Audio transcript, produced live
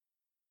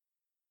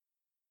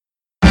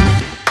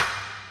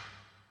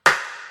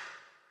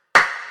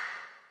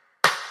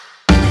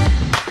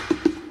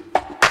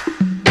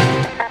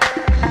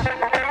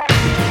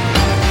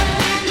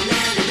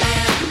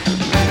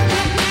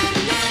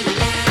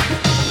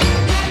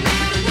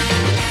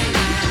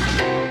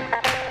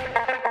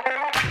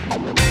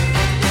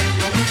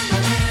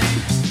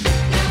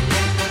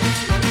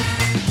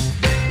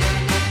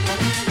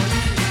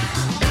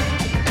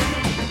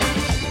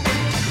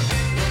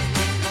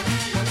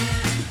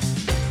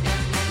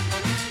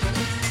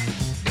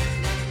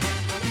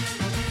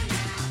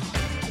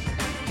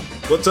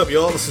What's up,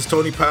 y'all? This is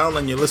Tony Powell,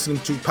 and you're listening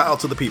to Powell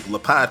to the People, a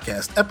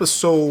podcast,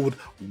 episode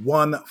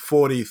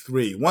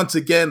 143. Once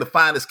again, the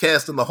finest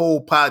cast in the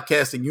whole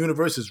podcasting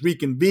universe is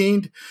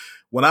reconvened.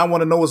 When I want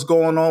to know what's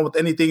going on with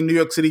anything New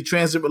York City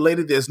Transit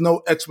related, there's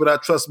no expert I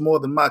trust more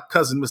than my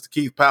cousin, Mr.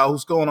 Keith Powell.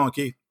 What's going on,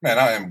 Keith? Man,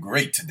 I am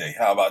great today.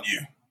 How about you?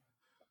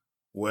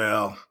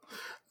 Well,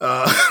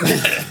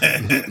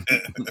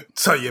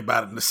 tell you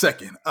about it in a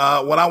second.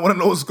 When I want to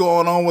know what's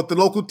going on with the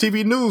local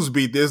TV news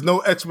beat, there's no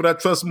expert I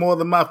trust more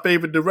than my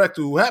favorite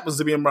director, who happens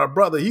to be my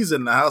brother. He's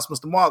in the house,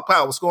 Mr. Mark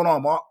Powell. What's going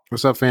on, Mark?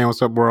 What's up, fam?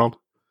 What's up, world?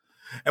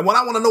 And when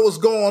I want to know what's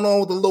going on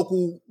with the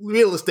local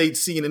real estate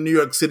scene in New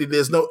York City,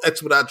 there's no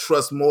expert I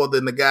trust more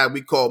than the guy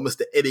we call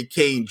Mr. Eddie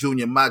Kane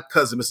Jr., my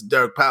cousin, Mr.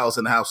 Derek Powell's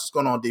in the house. What's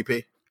going on,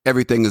 DP?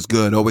 Everything is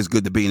good. Always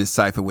good to be in the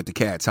cypher with the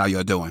cats. How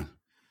y'all doing?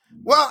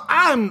 Well,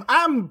 I'm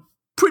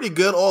pretty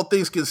good, all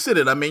things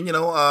considered. I mean,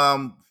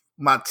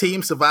 my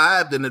team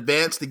survived and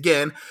advanced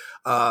again.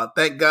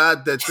 Thank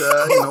God that,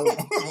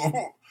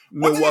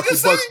 Milwaukee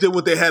Bucks did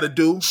what they had to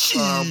do.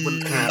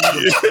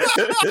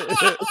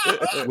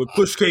 When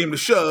push came to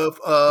shove,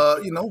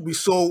 we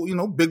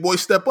saw, big boy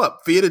step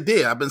up. Fear the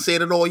deer. I've been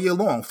saying it all year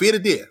long. Fear the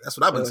deer. That's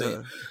what I've been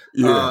saying.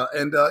 Yeah.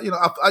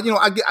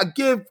 I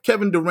give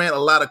Kevin Durant a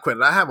lot of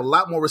credit. I have a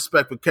lot more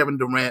respect for Kevin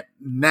Durant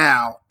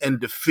now in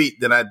defeat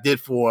than I did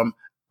for him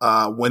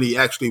when he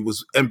actually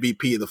was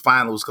MVP of the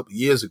finals a couple of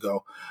years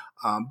ago.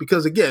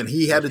 Because again,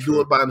 he had to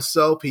do it by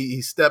himself.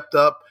 He stepped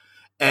up.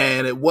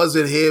 And it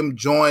wasn't him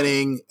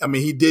joining. I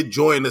mean, he did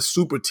join the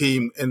super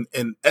team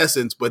in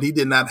essence, but he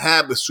did not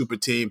have the super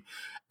team.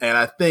 And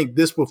I think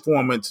this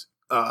performance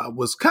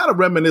was kind of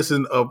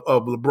reminiscent of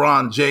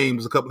LeBron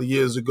James a couple of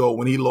years ago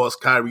when he lost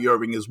Kyrie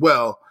Irving as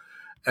well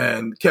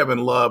and Kevin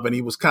Love. And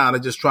he was kind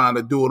of just trying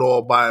to do it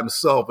all by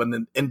himself. And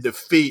then in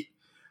defeat,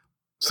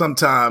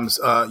 sometimes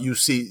you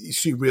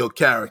see real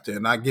character.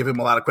 And I give him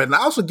a lot of credit. And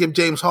I also give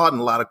James Harden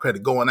a lot of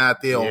credit going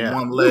out there on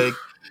one leg.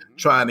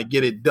 Trying to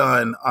get it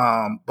done.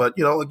 But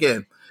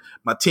again,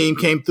 my team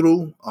came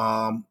through.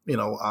 I've been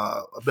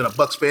a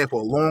Bucks fan for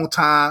a long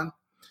time.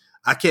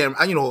 I can't,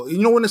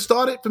 when it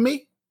started for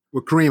me?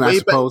 With Kareem, I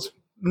suppose.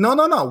 Back,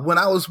 no. When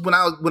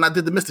I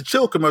did the Mr.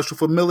 Chill commercial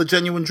for Miller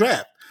Genuine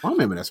Draft. I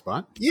remember that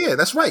spot. Yeah,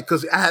 that's right.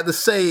 Because I had to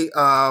say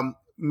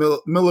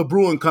Miller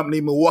Brewing Company,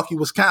 Milwaukee,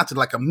 Wisconsin,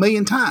 like 1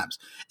 million times.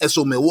 And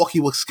so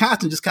Milwaukee,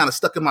 Wisconsin just kind of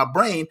stuck in my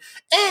brain.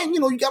 And,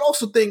 you got to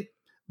also think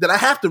that I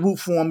have to root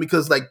for him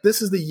because,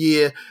 this is the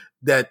year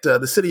that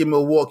the city of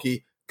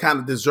Milwaukee kind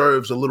of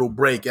deserves a little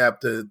break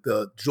after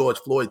the George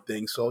Floyd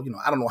thing. So,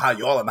 I don't know how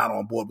y'all are not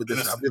on board with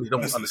this. I really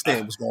don't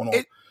understand what's going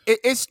on.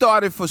 It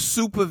started for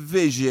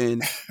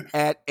supervision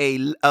at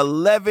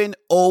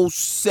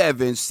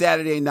 11:07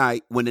 Saturday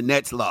night when the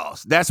Nets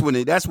lost. That's when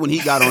he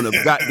got on the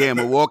goddamn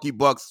Milwaukee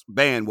Bucks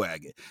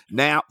bandwagon.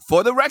 Now,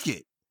 for the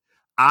record,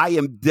 I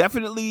am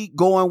definitely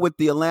going with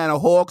the Atlanta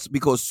Hawks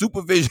because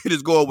supervision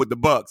is going with the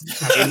Bucks.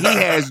 And he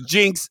has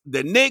jinxed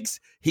the Knicks,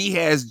 he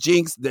has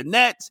jinxed the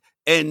Nets,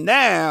 and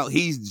now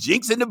he's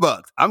jinxing the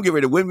Bucks. I'm getting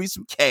ready to win me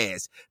some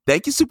cash.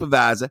 Thank you,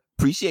 supervisor.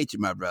 Appreciate you,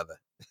 my brother.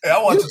 Hey,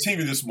 I watched the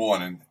TV this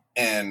morning,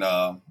 and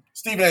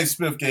Stephen A.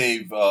 Smith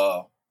gave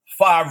 5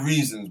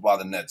 reasons why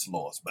the Nets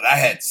lost, but I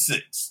had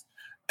 6.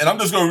 And I'm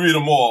just going to read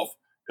them off.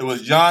 It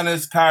was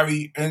Giannis,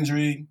 Kyrie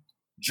injury,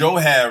 Joe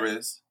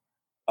Harris,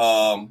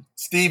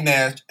 Steve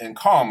Nash, and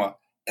Karma.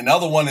 And the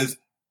other one is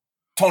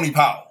Tony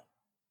Powell.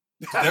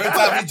 So every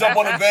time he jump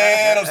on a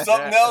van or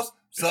something else,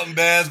 something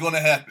bad's going to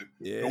happen.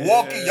 Yeah.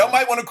 Milwaukee, y'all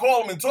might want to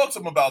call him and talk to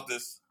him about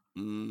this.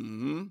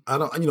 Mm-hmm.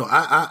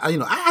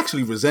 I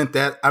actually resent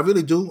that. I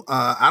really do.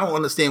 I don't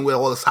understand where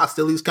all this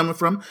hostility is coming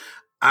from.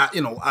 I've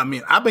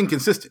been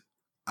consistent.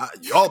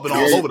 Y'all been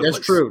all over the place.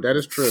 That's true. That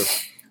is true.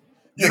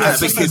 Yeah,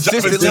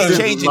 consistently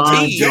changing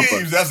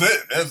teams. That's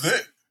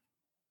it.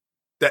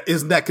 That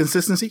isn't that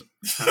consistency?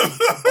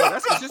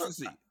 That's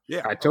consistency.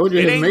 Yeah, I told you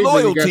it his ain't major,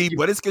 loyalty,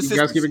 but it's consistency.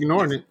 You guys keep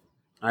ignoring it.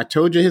 I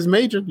told you his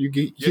major. You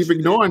keep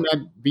ignoring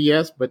that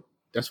BS, but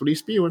that's what he's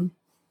spewing.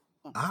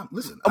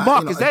 Listen,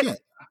 Mark,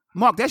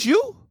 Mark? That's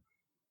you.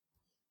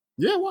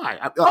 Yeah, why?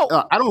 I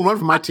don't run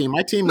for my team.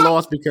 My team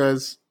lost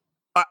because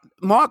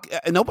Mark.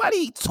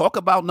 Nobody talk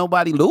about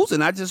nobody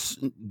losing. I just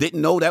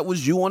didn't know that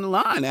was you on the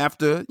line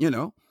after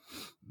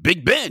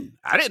Big Ben.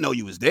 I didn't know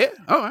you was there.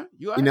 All right.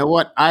 You know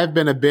what? I've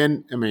been a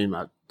Ben. I mean,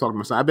 I talk to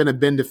myself. I've been a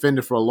Ben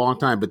defender for a long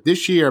time. But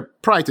this year,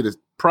 prior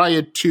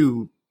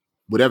to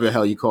whatever the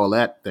hell you call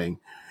that thing,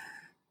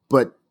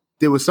 but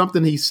there was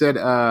something he said.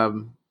 It's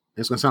going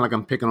to sound like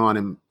I'm picking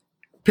on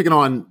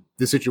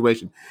the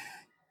situation.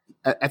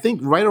 I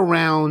think right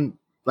around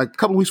like a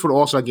couple of weeks for the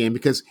All-Star game,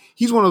 because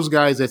he's one of those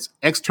guys that's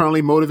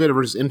externally motivated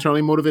versus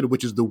internally motivated,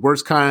 which is the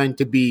worst kind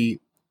to be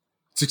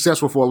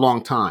successful for a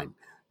long time.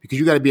 Because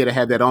you got to be able to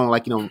have that on,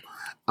 like, I don't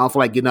feel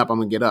like getting up, I'm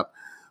going to get up.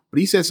 But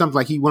he said something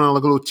like he went on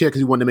like a little tear because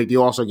he wanted to make the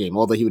All-Star game,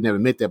 although he would never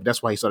admit that. But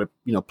that's why he started,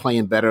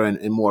 playing better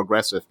and more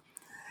aggressive.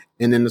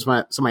 And then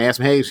somebody asked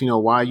me, hey,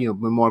 why, been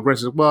more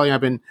aggressive? Well,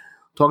 I've been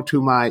talking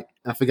to I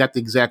forgot the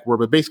exact word,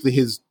 but basically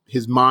his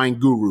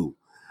mind guru.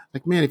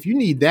 Like, man, if you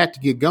need that to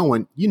get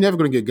going, you're never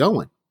going to get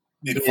going.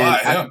 Need to fire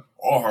him.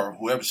 or her,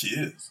 whoever she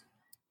is.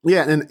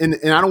 Yeah, and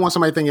I don't want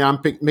somebody thinking I'm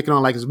making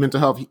on like his mental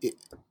health.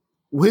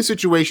 His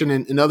situation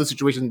and other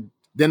situations,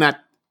 they're not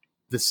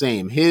the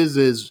same. His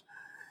is,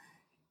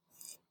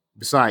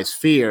 besides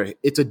fear,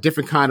 it's a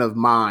different kind of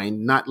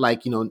mind. Not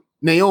like,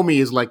 Naomi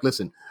is like,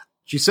 listen,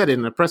 she said it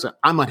in the presser,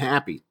 I'm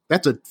unhappy.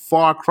 That's a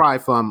far cry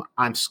from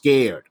I'm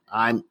scared.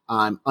 I'm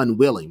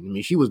unwilling. I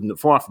mean, she was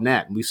far from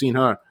that. And we've seen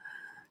her,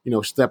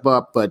 step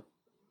up, but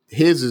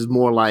his is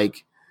more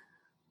like,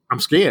 I'm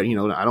scared.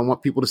 I don't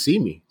want people to see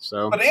me.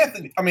 So, but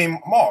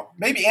Mark,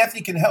 maybe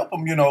Anthony can help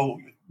him.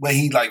 When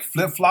he like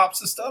flip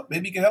flops and stuff,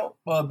 maybe he can help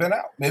Ben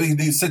out. Maybe he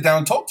needs to sit down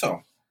and talk to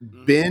him.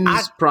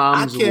 Ben's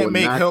problems.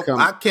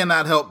 I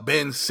cannot help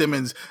Ben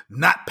Simmons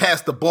not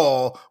pass the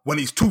ball when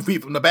he's 2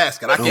 feet from the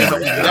basket. I can't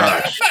help him do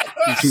that.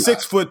 He's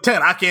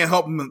 6'10". I can't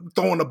help him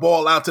throwing the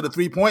ball out to the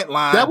 3-point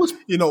line. That was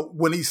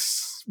when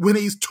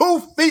he's 2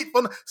 feet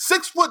from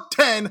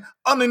 6'10"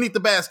 underneath the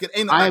basket.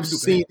 I have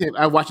seen him.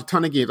 I watched a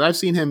ton of games. I've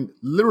seen him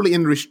literally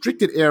in the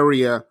restricted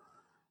area.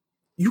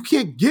 You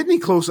can't get any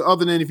closer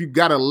other than if you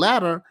got a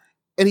ladder,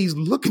 and he's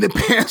looking to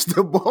pass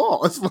the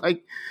ball. It's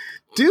like,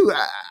 dude,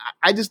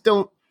 I just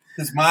don't.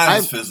 His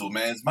mind is fizzled,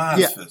 man. His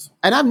mind is fizzled.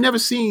 And I've never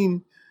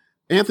seen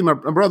Anthony. My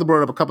brother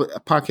brought up a couple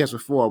of podcasts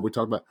before. We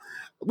talked about.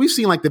 We've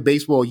seen like the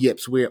baseball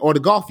yips or the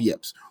golf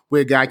yips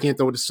where a guy can't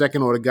throw it to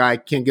second or the guy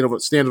can't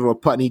stand over a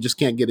putt and he just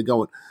can't get it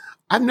going.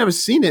 I've never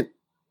seen it,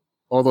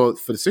 although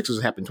for the Sixers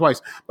it happened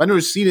twice, but I've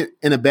never seen it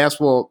in a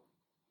basketball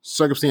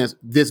circumstance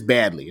this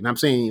badly. And I'm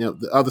saying,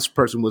 the other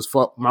person was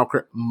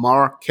Markelle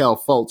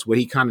Fultz, where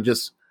he kind of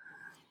just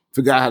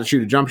forgot how to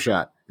shoot a jump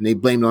shot and they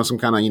blamed it on some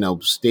kind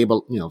of,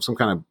 stable, some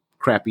kind of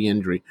crappy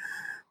injury.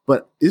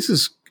 But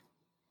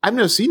I've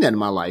never seen that in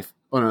my life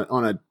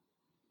on a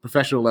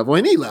professional level,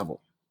 any level.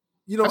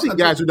 I've seen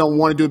guys who don't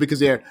want to do it because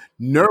they're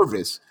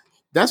nervous.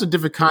 That's a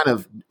different kind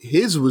of.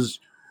 His was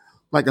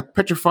like a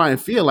petrifying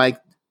fear, like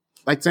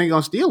saying you're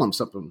gonna steal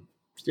something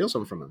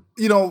from him.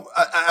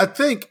 I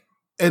think,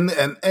 and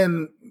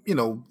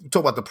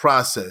talk about the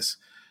process.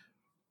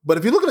 But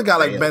if you look at a guy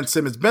like Ben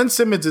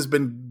Simmons has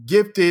been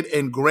gifted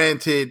and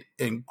granted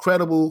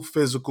incredible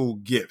physical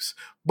gifts,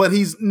 but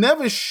he's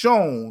never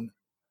shown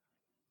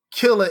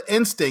killer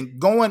instinct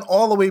going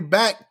all the way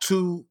back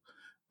to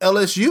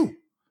LSU.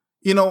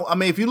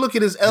 If you look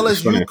at his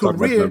LSU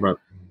career,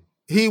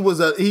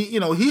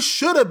 he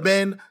should have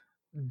been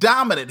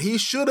dominant. He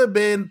should have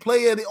been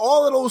playing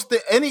all of those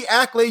things, any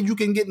accolade you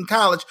can get in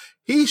college.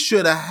 He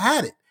should have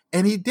had it,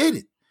 and he did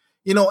it.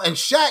 And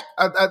Shaq,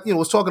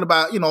 was talking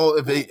about,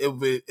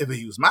 if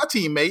he was my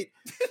teammate,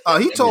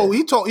 he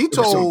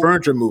told some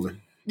furniture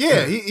moving.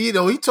 Yeah,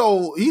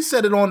 he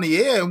said it on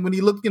the air, and when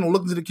he looked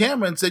into the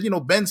camera and said,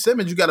 Ben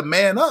Simmons, you got to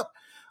man up.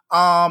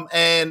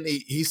 And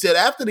he said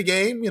after the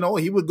game,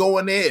 he would go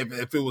in there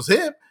if it was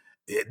him,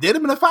 it did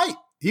him in a fight.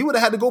 He would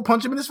have had to go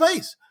punch him in his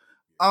face.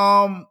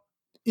 I'm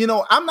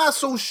not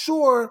so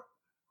sure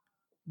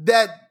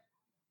that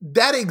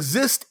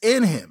exists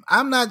in him.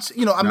 I'm not,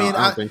 I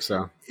don't think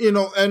so.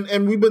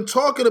 And we've been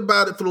talking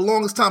about it for the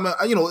longest time.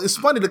 It's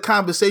funny, the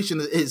conversation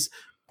has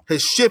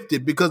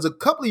shifted because a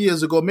couple of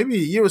years ago, maybe a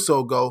year or so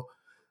ago,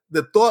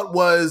 the thought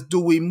was, do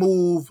we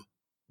move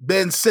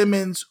Ben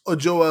Simmons or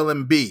Joel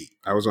Embiid?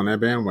 I was on that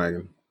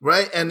bandwagon.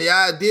 Right? And the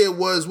idea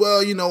was,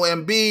 well,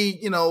 Embiid,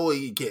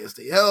 he can't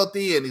stay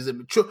healthy and he's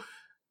immature.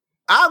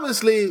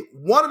 Obviously,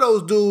 one of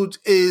those dudes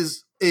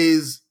is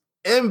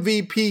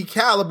MVP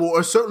caliber,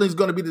 or certainly is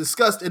going to be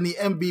discussed in the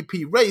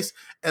MVP race.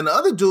 And the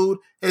other dude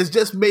has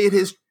just made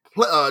his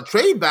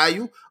trade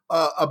value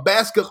a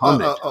bunch of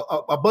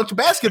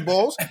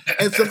basketballs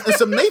and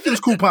some Nathan's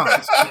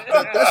coupons.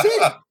 That's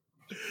it.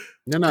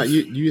 No,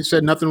 you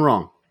said nothing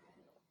wrong.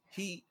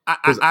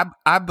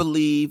 I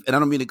believe, and I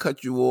don't mean to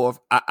cut you off,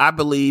 I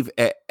believe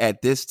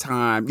at this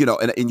time,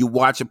 and you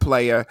watch a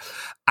player,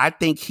 I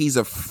think he's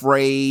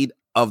afraid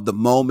of the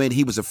moment.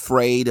 He was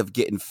afraid of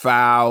getting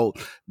fouled.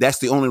 That's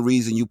the only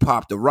reason you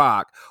popped the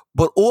rock.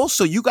 But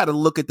also you got to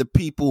look at the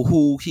people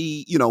who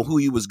he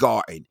was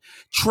guarding.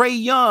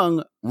 Trae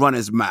Young run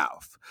his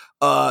mouth.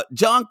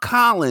 John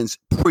Collins,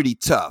 pretty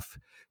tough.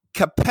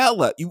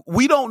 Capella,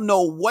 we don't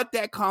know what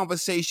that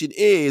conversation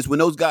is when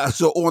those guys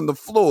are on the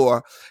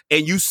floor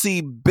and you see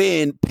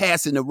Ben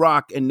passing the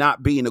rock and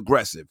not being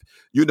aggressive.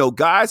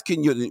 Guys,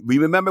 we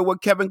remember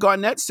what Kevin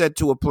Garnett said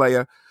to a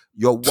player?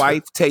 Your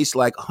wife tastes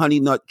like Honey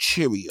Nut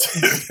Cheerios.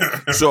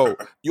 So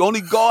only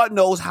God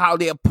knows how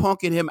they're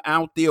punking him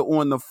out there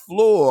on the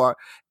floor,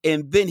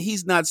 and then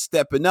he's not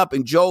stepping up,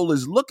 and Joel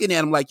is looking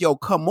at him like, yo,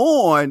 come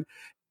on.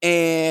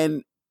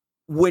 And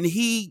when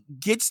he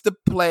gets to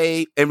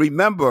play, and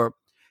remember,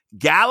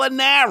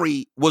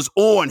 Gallinari was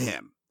on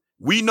him.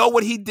 We know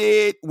what he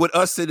did with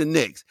us to the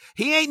Knicks.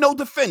 He ain't no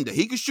defender.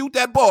 He can shoot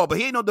that ball, but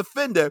he ain't no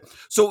defender.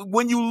 So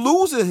when you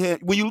lose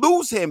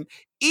him,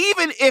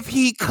 even if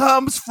he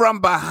comes from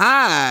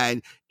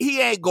behind,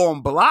 he ain't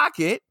gonna block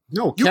it.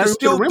 No, you can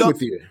still rim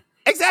with you.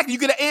 Exactly. You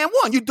get an and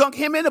one. You dunk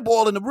him in the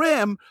ball in the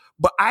rim.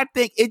 But I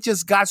think it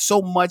just got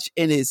so much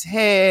in his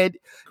head.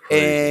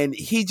 Crazy. And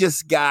he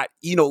just got,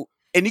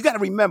 and you got to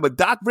remember,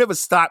 Doc Rivers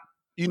stopped,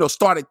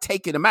 started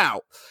taking him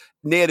out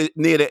near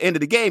the end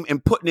of the game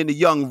and putting in the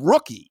young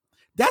rookie.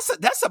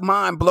 That's a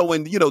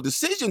mind-blowing,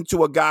 decision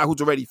to a guy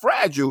who's already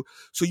fragile.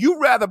 So you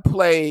rather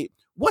play,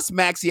 what's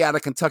Maxey out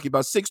of Kentucky,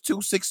 about 6'2",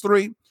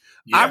 6'3"?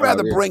 Yeah, I'd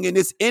rather bring in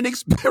this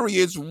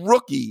inexperienced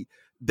rookie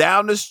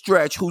down the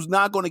stretch who's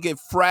not going to get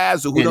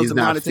frazzled, who doesn't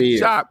want to take a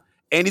shot,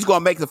 and he's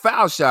going to make the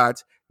foul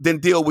shots, than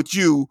deal with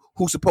you,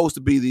 who's supposed to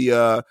be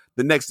the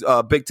next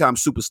big-time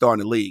superstar in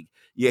the league.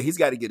 Yeah, he's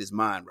got to get his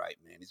mind right,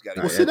 man. He's got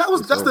to. Well, see,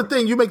 that's the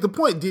thing. You make the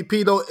point,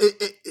 DP. Though,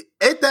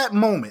 at that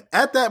moment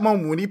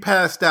when he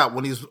passed out,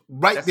 when he's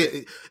right there,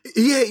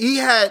 he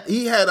had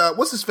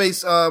what's his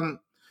face,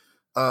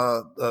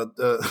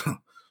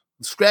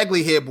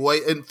 scraggly hair boy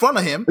in front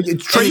of him,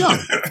 Trae Young.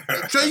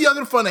 Trae Young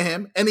in front of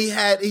him, and he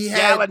had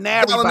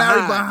Gallinari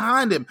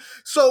behind him.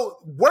 So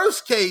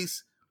worst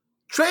case,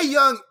 Trae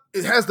Young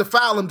has to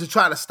foul him to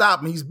try to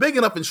stop him. He's big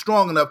enough and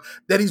strong enough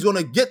that he's going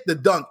to get the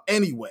dunk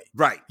anyway.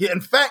 Right. Yeah.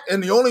 In fact,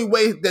 and the only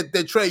way that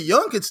Trae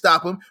Young could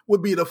stop him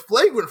would be to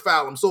flagrant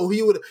foul him. So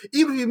he would,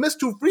 even if he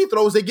missed 2 free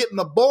throws, they're getting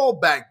the ball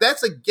back.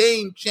 That's a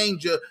game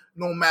changer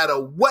no matter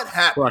what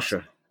happens.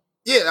 Russia.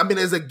 Yeah, I mean,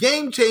 there's a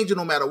game changer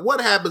no matter what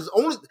happens.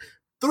 Only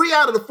 3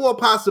 out of the 4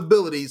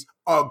 possibilities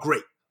are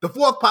great. The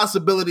 4th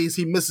possibility is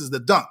he misses the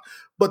dunk.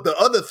 But the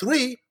other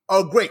 3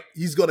 are great.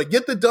 He's going to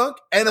get the dunk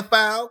and a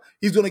foul.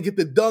 He's going to get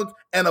the dunk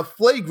and a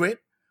flagrant.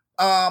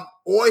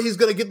 Or he's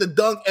going to get the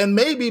dunk and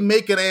maybe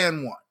make an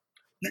and one.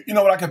 You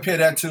know what I compare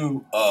that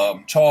to?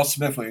 Charles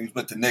Smith when he was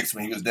with the Knicks,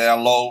 when he was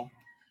down low.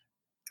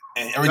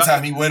 And every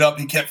time he went up,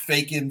 he kept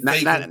faking.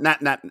 I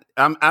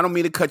don't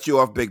mean to cut you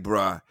off, big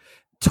bro.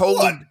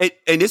 Totally.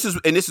 And this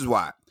is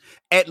why.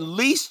 At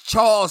least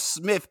Charles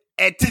Smith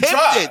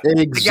attempted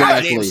the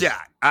goddamn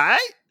shot. All right?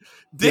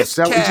 This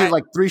cat, he did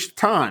like 3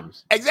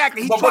 times.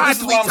 Exactly. He but tried this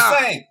is 3 what times.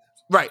 I'm saying.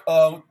 Right.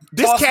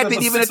 This cat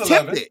didn't even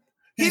attempt it.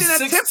 He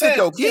didn't attempt it,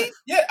 though, Keith.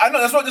 Yeah, I know.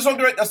 That's what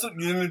great.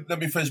 Let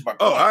me finish my point.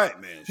 Oh, all right,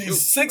 man.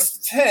 He's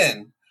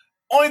 6'10".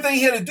 Only thing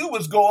he had to do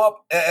was go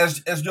up,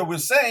 as Joe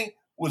was saying,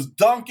 was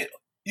dunk it.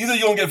 Either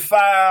you're going to get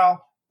fouled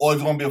or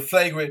it's going to be a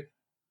flagrant.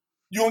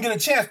 You're going to get a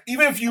chance.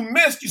 Even if you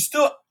missed, you're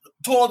still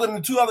taller than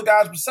the 2 other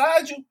guys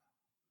beside you.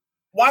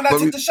 Why not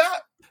take the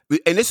shot?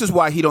 And this is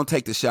why he don't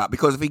take the shot.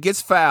 Because if he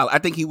gets fouled, I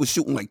think he was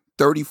shooting like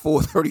 34,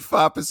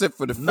 35%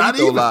 for the free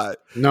throw line.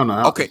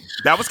 No. Okay,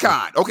 that was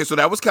kind. Okay, so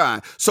that was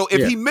kind. So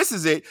if he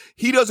misses it,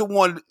 he doesn't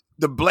want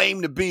the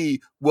blame to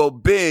be, well,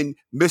 Ben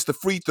missed the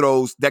free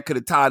throws that could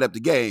have tied up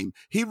the game.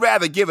 He'd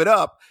rather give it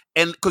up.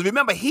 And because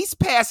remember, he's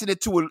passing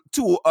it to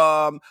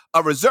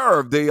a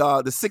reserve, the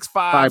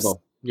 6'5".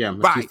 Yeah,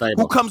 right,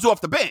 who comes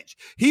off the bench.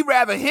 He'd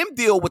rather him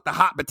deal with the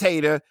hot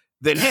potato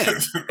than him.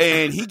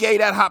 And he gave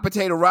that hot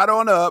potato right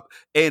on up.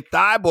 And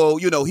Thibault,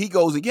 he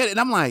goes and get it. And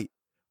I'm like,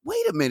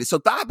 wait a minute. So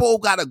Thibault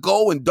got to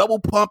go and double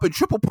pump and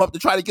triple pump to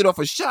try to get off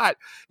a shot.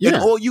 Yeah.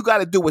 And all you got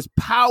to do is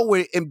power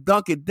it and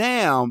dunk it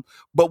down.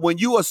 But when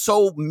you are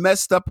so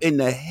messed up in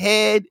the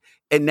head,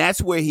 and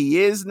that's where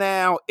he is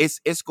now,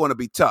 it's going to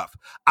be tough.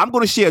 I'm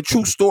going to share a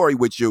true story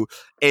with you.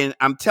 And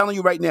I'm telling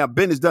you right now,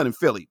 Ben is done in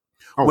Philly.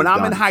 When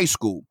I'm in high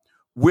school,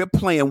 we're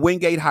playing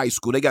Wingate High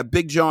School. They got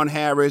Big John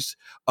Harris,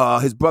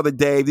 his brother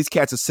Dave. These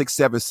cats are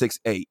 6'7",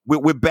 6'8".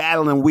 We're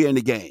battling. We're in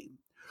the game.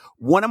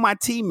 One of my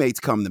teammates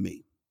come to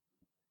me.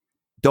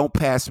 Don't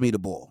pass me the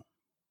ball.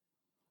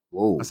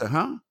 Whoa. I said,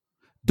 huh?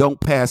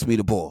 Don't pass me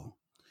the ball.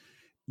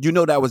 You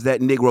know that was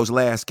that Negro's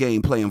last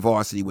game playing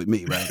varsity with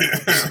me, right?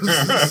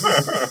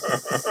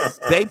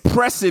 They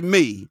pressing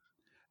me.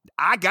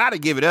 I got to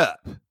give it up.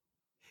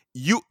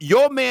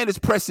 Your man is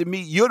pressing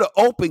me. You're the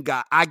open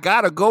guy. I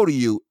gotta go to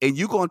you, and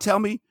you gonna tell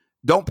me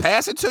don't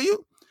pass it to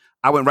you?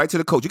 I went right to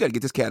the coach. You gotta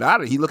get this cat out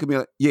of here. He looked at me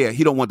like, yeah,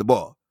 he don't want the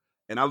ball,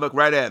 and I look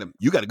right at him.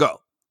 You gotta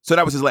go. So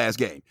that was his last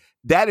game.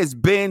 That is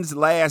Ben's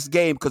last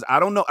game because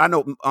I don't know. I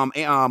know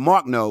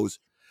Mark knows.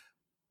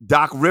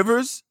 Doc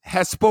Rivers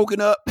has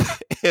spoken up,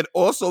 and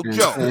also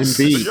Joe.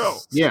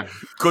 Yeah,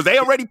 because they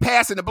already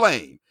passing the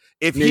blame.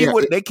 If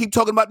they keep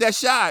talking about that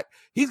shot,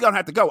 he's gonna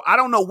have to go. I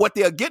don't know what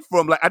they'll get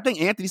from. Like I think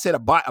Anthony said,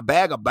 a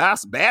bag of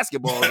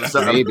basketball or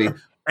something.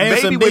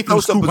 Maybe we throw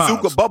some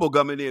bazooka bubble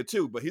gum in there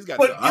too. But he's got.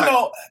 But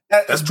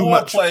as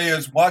ball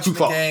players watching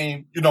the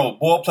game,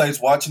 ball players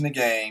watching the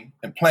game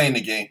and playing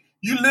the game,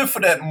 you live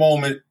for that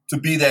moment to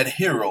be that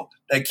hero,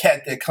 that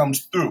cat that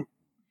comes through.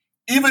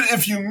 Even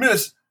if you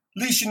miss,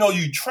 at least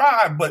you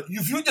tried. But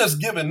if you're just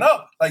giving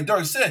up, like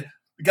Dirk said.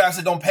 The guy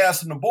said, don't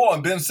pass him the ball.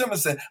 And Ben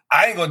Simmons said,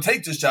 I ain't going to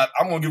take this shot.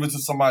 I'm going to give it to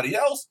somebody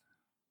else.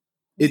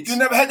 You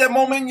never had that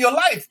moment in your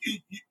life.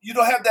 You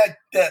don't have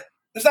that.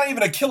 It's not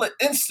even a killer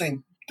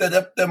instinct,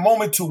 that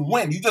moment to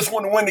win. You just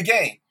want to win the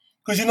game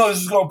because this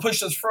is going to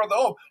push us further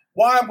up.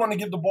 Why I'm going to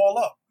give the ball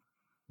up?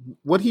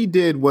 What he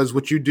did was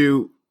what you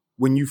do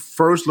when you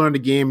first learn the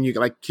game and you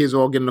like kids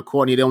all get in the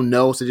court and they don't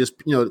know. So just,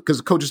 because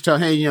the coaches tell,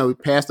 hey,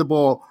 pass the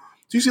ball.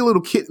 So you see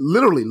little kids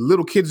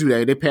do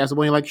that. They pass the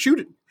ball and you're like,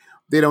 shoot it.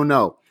 They don't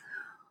know.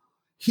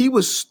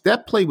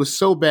 That play was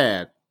so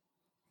bad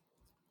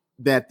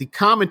that the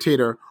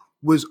commentator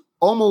was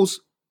almost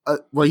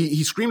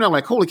he screamed out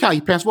like, holy cow,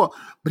 he passed the ball.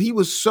 But he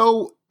was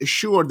so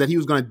assured that he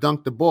was going to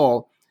dunk the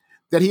ball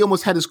that he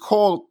almost had his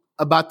call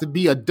about to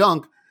be a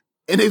dunk.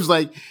 And it was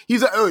like,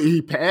 oh,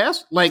 he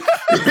passed? Like,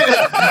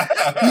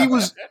 he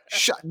was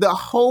shot. The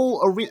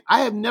whole arena.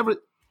 I have never,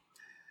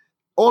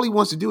 all he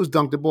wants to do is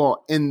dunk the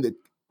ball. And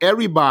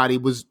everybody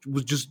was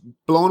just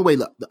blown away.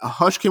 A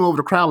hush came over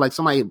the crowd like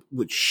somebody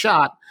was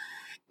shot.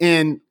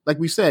 And like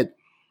we said,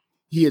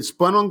 he had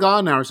spun on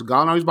Gallinari, so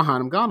Gallinari's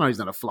behind him. Gallinari's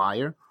not a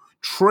flyer.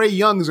 Trae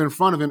Young is in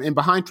front of him, and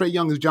behind Trae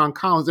Young is John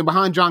Collins. And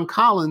behind John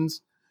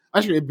Collins,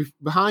 actually,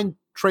 behind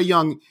Trae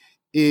Young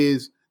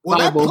is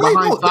Thibault.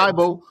 Behind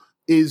Thibault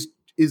is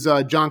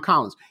John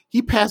Collins.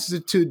 He passes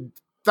it to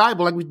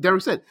Thibault, like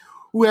Derek said,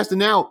 who has to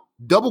now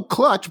double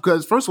clutch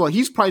because, first of all,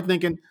 he's probably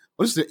thinking,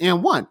 well, this is an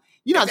and one.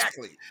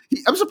 Exactly.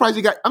 I'm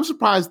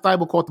surprised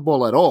Thibault caught the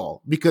ball at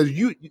all because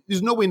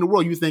there's no way in the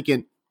world you're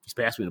thinking, he's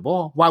passing me the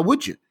ball. Why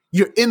would you?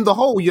 You're in the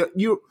hole.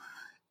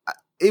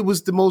 It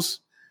was the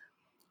most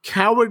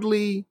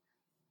cowardly.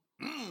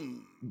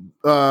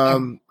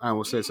 I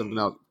will say something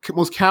else.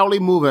 Most cowardly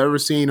move I've ever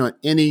seen on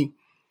any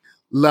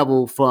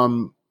level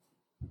from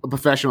a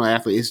professional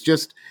athlete. It's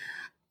just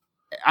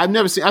I've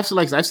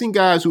seen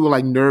guys who are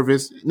like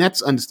nervous, and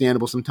that's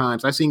understandable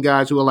sometimes. I've seen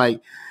guys who are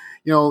like,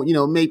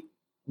 maybe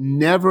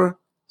never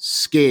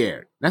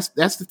scared. That's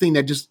the thing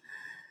that just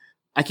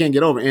I can't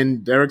get over.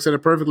 And Derek said it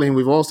perfectly, and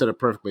we've all said it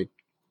perfectly.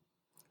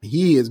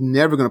 He is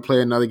never going to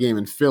play another game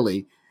in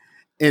Philly.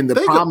 And the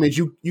problem is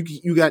you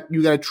got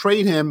to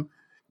trade him,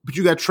 but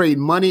you got to trade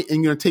money,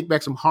 and you're going to take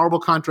back some horrible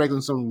contracts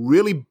and some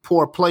really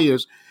poor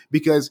players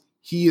because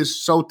he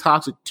is so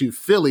toxic to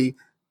Philly,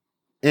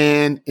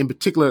 and in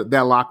particular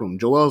that locker room.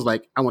 Joel's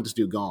like, I want this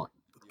dude gone.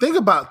 Think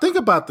about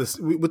this.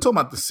 We're talking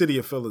about the city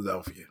of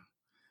Philadelphia.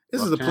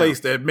 This is a place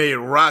that made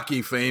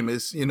Rocky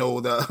famous.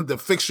 The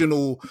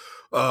fictional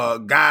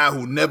guy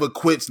who never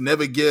quits,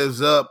 never gives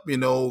up.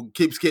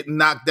 Keeps getting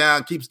knocked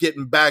down, keeps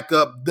getting back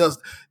up.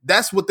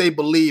 That's what they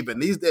believe in.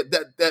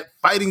 That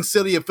fighting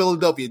city of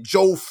Philadelphia.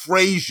 Joe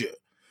Frazier.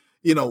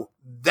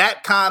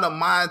 That kind of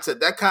mindset.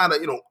 That kind of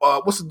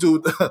what's the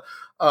dude?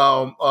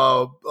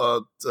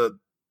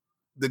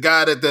 The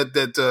guy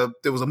that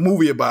there was a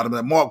movie about him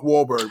that Mark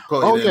Wahlberg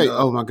played. Oh yeah!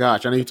 Oh my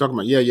gosh! I know you're talking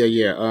about.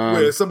 Yeah.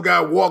 Where some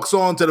guy walks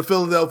on to the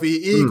Philadelphia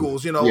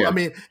Eagles. I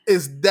mean,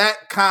 it's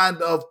that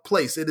kind of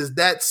place. It is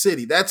that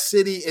city. That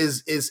city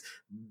is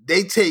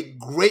they take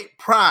great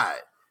pride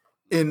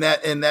in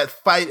that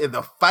fight in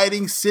the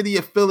fighting city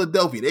of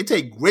Philadelphia. They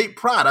take great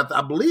pride.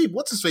 I believe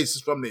what's his face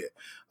is from there.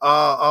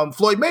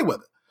 Floyd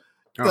Mayweather.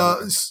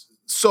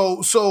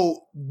 So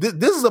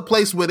this is a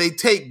place where they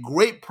take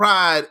great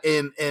pride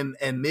in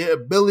their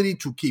ability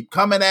to keep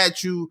coming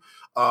at you.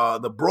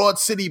 The Broad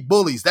City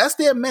Bullies, that's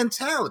their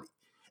mentality.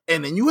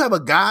 And then you have a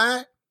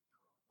guy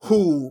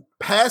who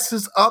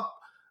passes up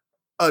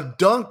a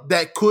dunk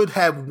that could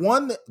have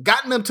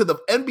gotten them to the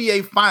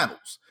NBA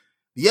Finals.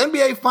 The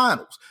NBA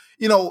Finals.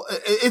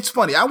 It's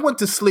funny. I went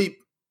to sleep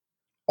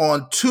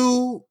on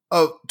two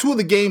of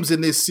the games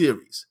in this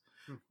series.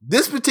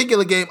 This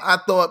particular game, I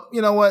thought,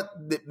 you know what?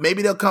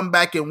 Maybe they'll come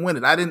back and win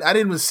it. I didn't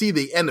even see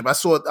the end of it. I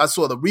saw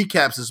the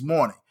recaps this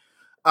morning.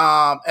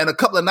 And a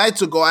couple of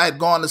nights ago, I had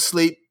gone to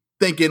sleep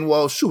thinking,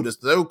 well, shoot, it's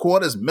the third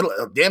quarter, it's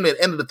damn near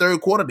the end of the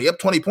third quarter. They up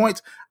 20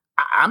 points.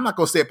 I'm not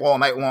going to stay up all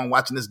night long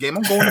watching this game.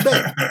 I'm going to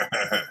bed.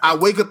 I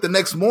wake up the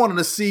next morning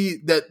to see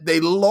that they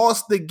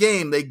lost the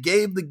game. They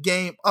gave the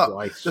game up.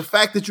 Nice. The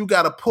fact that you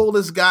got to pull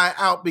this guy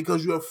out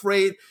because you're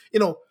afraid,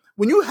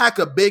 when you hack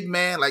a big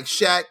man like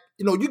Shaq,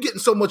 you're getting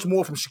so much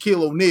more from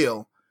Shaquille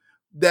O'Neal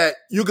that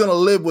you're gonna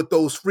live with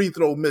those free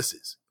throw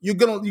misses. You're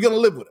gonna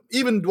live with them.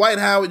 Even Dwight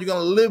Howard, you're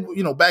gonna live.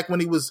 Back when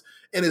he was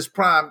in his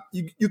prime,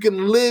 you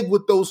can live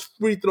with those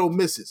free throw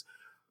misses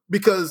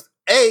because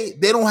they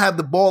don't have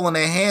the ball in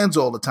their hands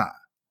all the time.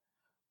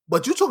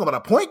 But you're talking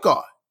about a point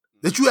guard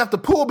that you have to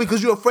pull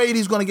because you're afraid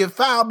he's going to get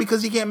fouled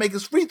because he can't make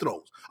his free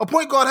throws. A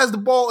point guard has the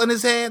ball in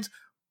his hands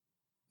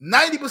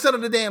 90%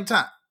 of the damn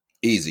time.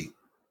 Easy.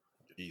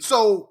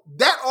 So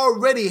that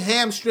already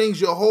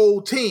hamstrings your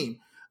whole team.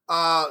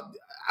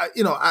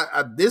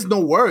 There's no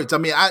words. I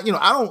mean, I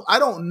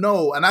don't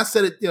know. And I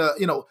said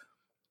it.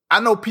 I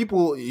know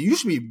people. You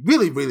should be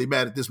really, really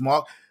mad at this,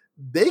 Mark.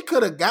 They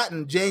could have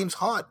gotten James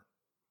Harden.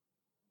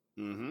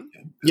 Mm-hmm.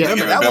 Yeah,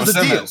 that was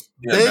the deal.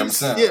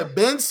 Ben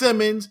Ben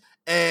Simmons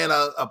and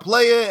a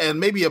player and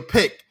maybe a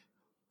pick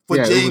for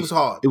James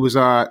Harden. It was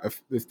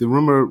if the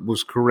rumor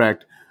was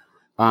correct,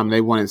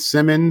 they wanted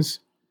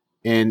Simmons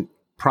and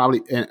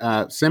probably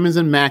Simmons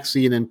and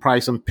Maxey, and then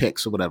probably some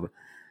picks or whatever.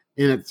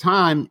 And at the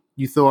time,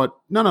 you thought,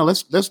 no,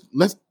 let's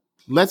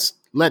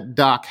let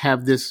Doc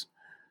have this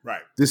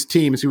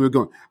team and see where we're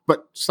going.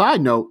 But side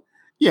note,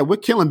 we're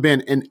killing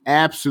Ben, and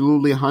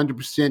absolutely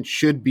 100%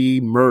 should be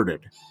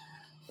murdered.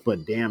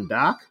 But damn,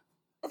 Doc,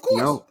 of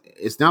course,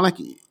 it's not like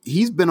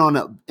he's been on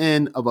the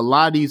end of a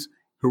lot of these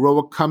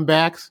heroic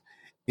comebacks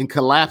and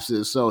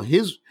collapses. So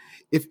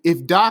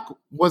if Doc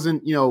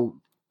wasn't,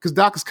 because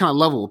Doc is kind of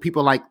lovable.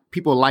 People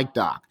like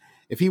Doc.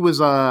 If he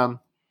was,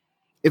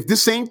 if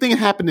this same thing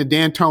happened to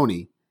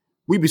D'Antoni,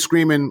 we'd be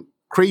screaming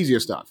crazier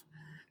stuff.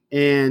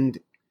 And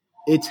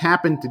it's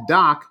happened to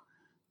Doc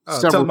Tell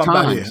several him I'm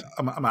not times. here.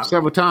 I'm out.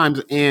 Several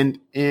times, and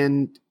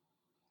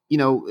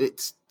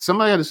it's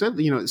somebody got to say,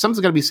 something's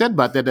got to be said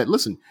about that. That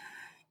listen,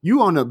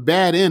 you on the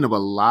bad end of a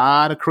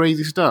lot of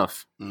crazy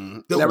stuff.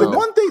 The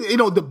one thing,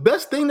 the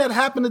best thing that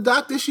happened to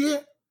Doc this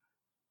year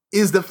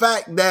is the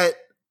fact that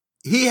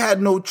he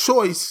had no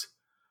choice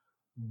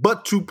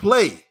but to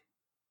play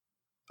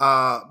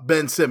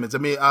Ben Simmons. I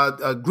mean,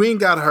 Green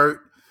got hurt,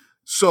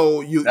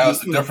 so that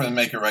was the difference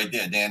maker right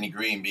there. Danny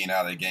Green being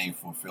out of the game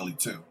for Philly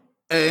too.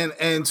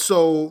 And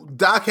so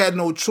Doc had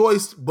no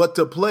choice but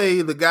to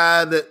play the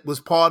guy that was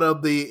part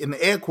of in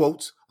the air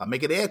quotes, I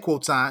make it air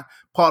quote sign,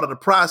 part of the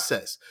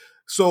process.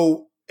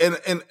 So in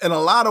a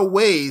lot of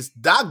ways,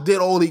 Doc did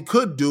all he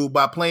could do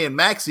by playing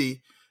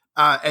Maxey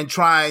and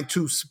trying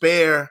to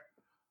spare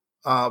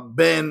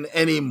Ben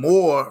any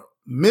more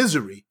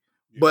misery.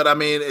 But I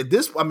mean,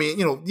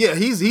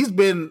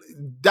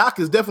 Doc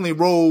has definitely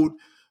rode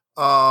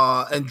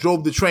and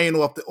drove the train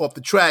off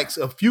the tracks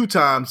a few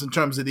times in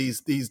terms of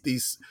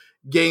these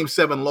Game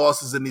 7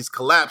 losses and these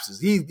collapses.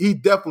 He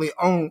definitely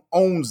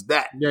owns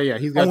that. Yeah,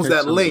 he owns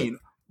that lane.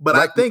 But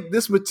I think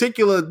this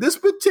particular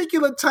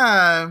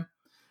time,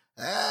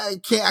 I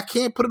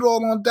can't put it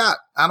all on Doc.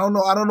 I don't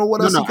know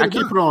what else. I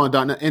can't put it all on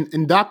Doc.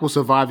 And Doc will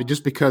survive it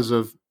just because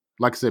of,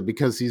 like I said,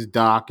 because he's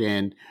Doc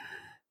and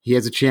he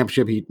has a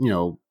championship.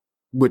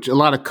 Which a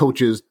lot of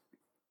coaches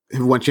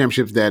have won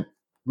championships that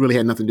really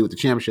had nothing to do with the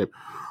championship.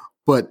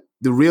 But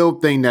the real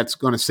thing that's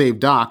going to save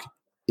Doc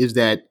is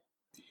that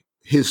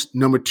his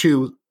number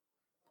 2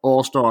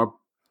 all-star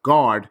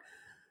guard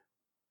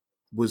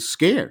was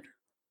scared.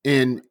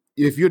 And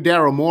if you're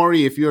Daryl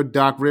Morey, if you're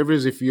Doc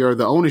Rivers, if you're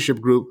the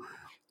ownership group,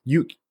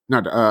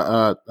 not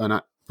Doc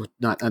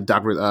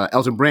Rivers,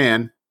 Elton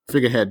Brand,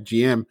 figurehead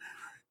GM,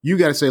 you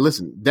got to say,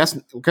 listen, that's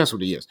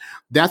what he is.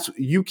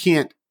 You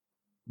can't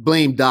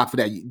blame Doc for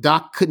that.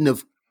 Doc couldn't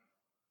have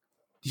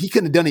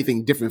done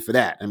anything different for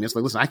that. I mean, it's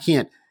like, listen, I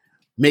can't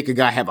make a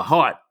guy have a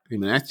heart. I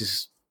mean,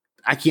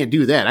 I can't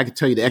do that. I can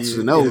tell you the X's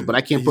and O's, but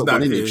I can't put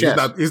one in your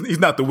chest. He's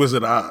not the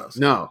Wizard of Oz.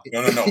 No.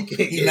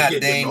 He's not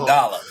Dame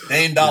Dollar.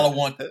 Dame Dollar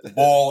wants the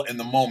ball in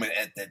the moment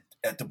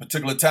at the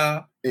particular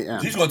time. Yeah.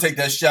 He's going to take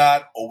that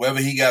shot or whatever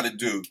he got to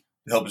do to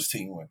help his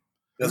team win.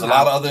 There's a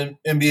lot of other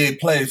NBA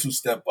players who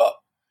step up.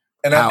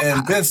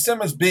 And Ben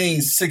Simmons being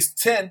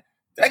 6'10",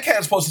 that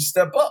cat's supposed to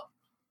step up.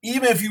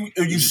 Even if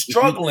you're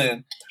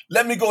struggling,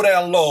 let me go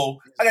down low.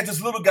 I got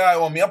this little guy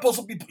on me. You're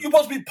supposed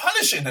to be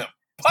punishing him.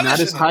 It's not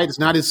his height. It's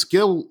not his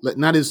skill.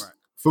 Not his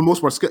for the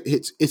most part.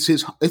 It's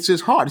his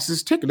heart. It's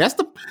his ticket. That's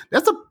the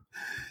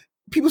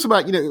people say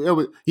about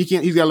he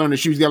can't. He's got to learn to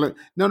shoot. He's got to learn.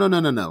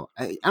 No.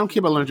 I don't care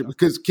about learning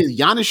because can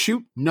Giannis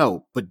shoot?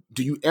 No. But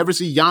do you ever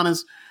see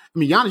Giannis? I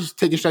mean, Giannis just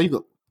take a shot. You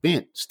go,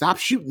 man, stop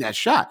shooting that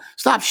shot.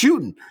 Stop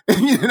shooting.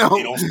 He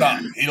don't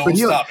stop. He don't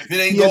stop. If it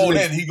ain't going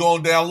in, he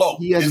going down low.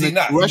 Is he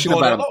not? He's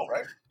going down low,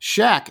 right?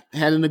 Shaq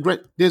had an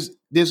aggression.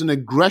 There's an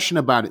aggression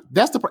about it.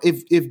 That's the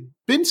if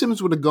Ben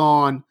Simmons would have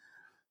gone.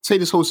 Say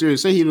this whole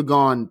series, say he would have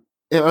gone,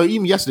 or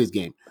even yesterday's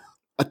game,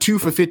 a 2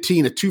 for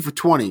 15, a 2 for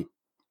 20.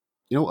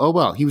 Oh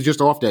well, he was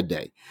just off that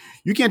day.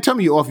 You can't tell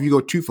me you're off if you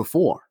go 2 for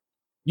 4.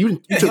 You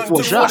took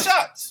 4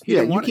 shots.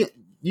 Yeah, you can't.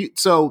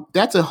 So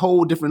that's a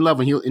whole different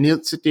level.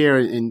 He'll sit there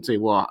and say,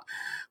 well,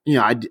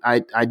 I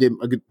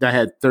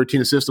had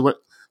 13 assists or what.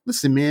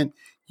 Listen, man,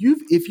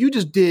 if you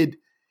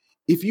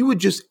would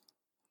just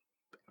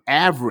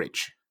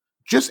average.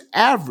 Just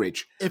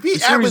average. If he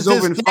averaged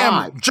his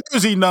damn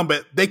jersey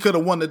number, they could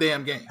have won the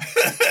damn game.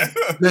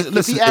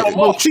 Listen,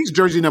 Chiefs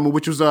jersey number,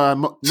 which was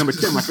number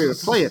 10, my favorite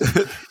player.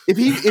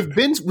 If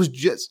Ben was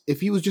just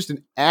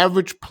an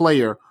average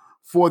player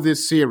for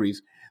this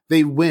series,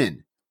 they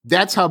win.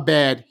 That's how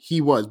bad he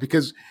was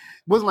because it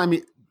wasn't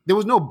like there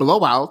was no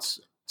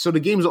blowouts. So the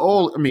games are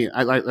all. I mean,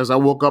 as I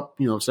woke up,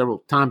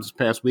 several times this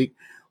past week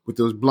with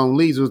those blown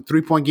leads, it was a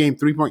 3-point game,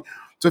 3-point.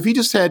 So if he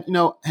just said,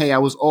 hey, I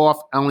was off,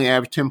 I only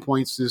averaged 10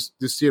 points this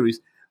series.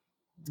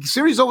 The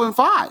series is over in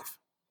 5.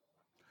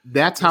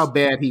 That's how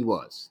bad he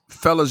was.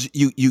 Fellas,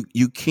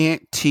 you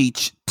can't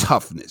teach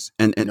toughness,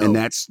 and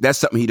that's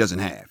something he doesn't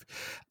have.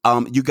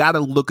 You got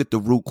to look at the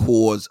root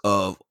cause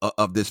of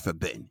this for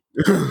Ben.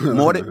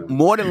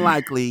 More than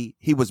likely,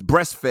 he was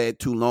breastfed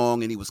too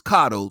long and he was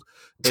coddled,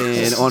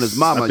 and on his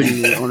mama,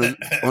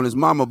 on his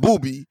mama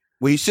booby.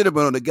 Where he should have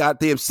been on the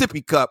goddamn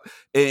sippy cup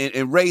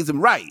and raise him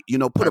right,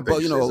 put a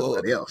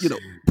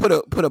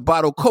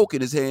bottle of Coke in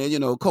his hand,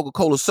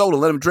 Coca-Cola soda,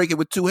 let him drink it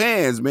with 2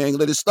 hands, man,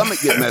 let his stomach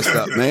get messed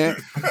up, man.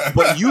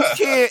 But you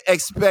can't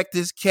expect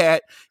this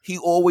cat, he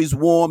always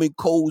warm and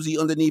cozy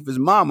underneath his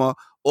mama,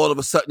 all of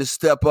a sudden to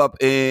step up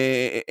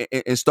and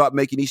start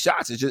making these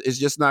shots. It's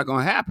just not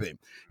going to happen.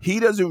 He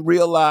doesn't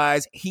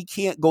realize he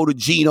can't go to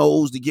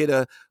Geno's to get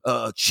a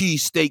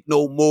cheesesteak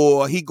no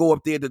more. He go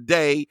up there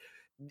today.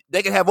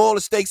 They can have all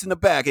the steaks in the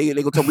back. They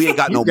gonna tell me we ain't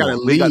got no more.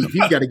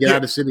 He's got to get out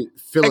of the city,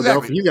 Philadelphia.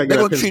 Exactly. He's got to get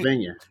out of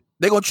Pennsylvania.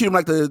 They're gonna treat him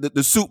like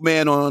the soup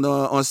man on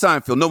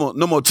Seinfeld.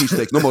 No more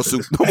cheesesteaks. No more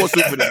soup. No more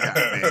soup for this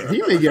guy. Man.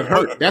 He may get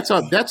hurt. That's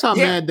how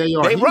mad they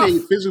are. He may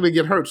physically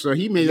get hurt. So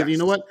he may. Yes. You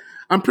know what?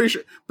 I'm pretty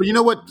sure. But you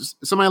know what?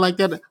 Somebody like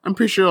that, I'm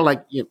pretty sure.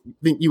 Like you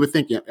would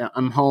think,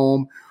 I'm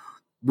home.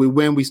 We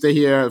win. We stay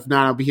here. If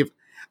not, I'll be here.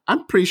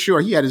 I'm pretty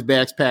sure he had his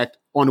bags packed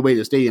on the way to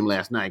the stadium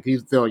last night. He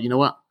thought, you know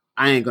what?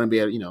 I ain't going to be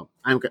able.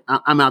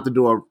 I'm out the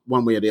door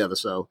one way or the other.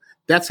 So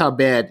that's how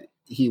bad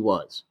he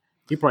was.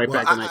 He probably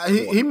packed the night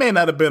before. He may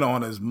not have been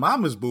on his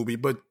mama's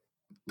boobie, but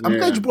I'm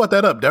glad you brought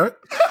that up, Derek.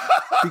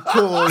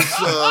 Because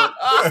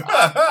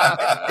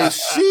it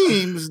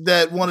seems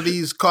that one of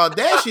these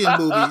Kardashian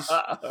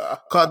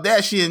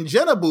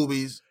Jenner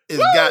boobies, has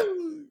got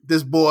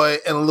this boy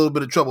in a little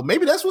bit of trouble.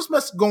 Maybe that's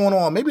what's going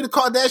on. Maybe the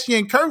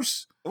Kardashian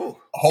curse. A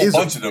whole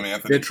bunch of them,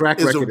 Anthony. Their track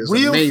record is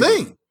real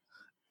amazing. thing.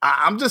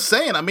 I'm just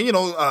saying. I mean,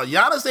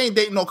 Giannis ain't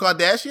dating no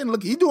Kardashian.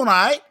 Look, he doing all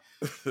right.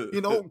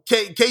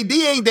 KD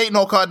ain't dating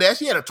no Kardashian.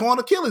 He had a torn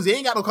Achilles. He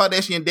ain't got no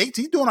Kardashian dates.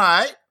 He's doing all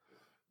right.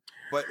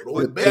 But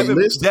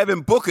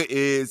Devin Booker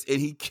is, and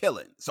he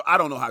killing. So I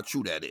don't know how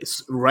true that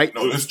is. Right.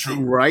 No, that's true.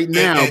 Right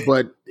now,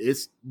 but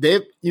you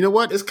know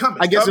what? It's coming.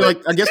 I guess,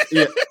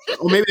 yeah.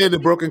 Or maybe they're the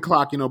broken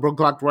clock. Broken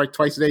clock right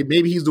twice a day.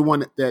 Maybe he's the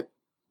one that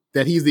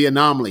he's the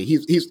anomaly.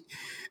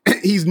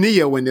 He's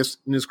Neo in this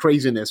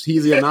craziness.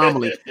 He's the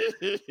anomaly.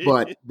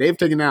 But they've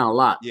taken out a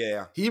lot.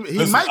 Yeah. He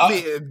might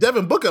be.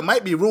 Devin Booker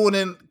might be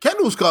ruining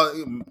Kendall's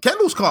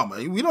karma.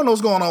 We don't know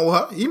what's going on with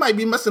her. He might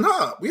be messing her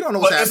up. We don't know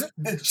what's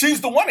happening.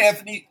 She's the one,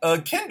 Anthony.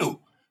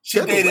 Kendall. She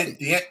dated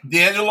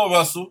D'Angelo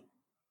Russell.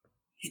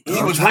 He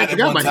was hot at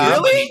one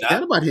time. Really?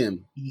 Forgot about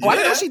him. Yeah. I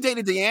know she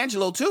dated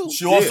D'Angelo too.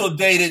 She also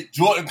dated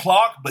Jordan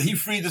Clark, but he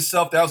freed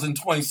himself. That was in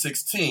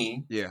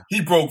 2016. Yeah.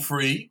 He broke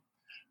free.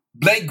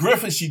 Blake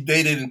Griffin, she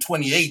dated in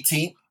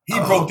 2018. He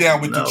broke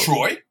down with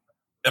Detroit.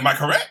 Am I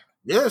correct?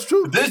 Yeah, it's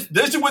true.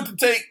 Then she went to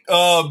take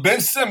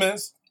Ben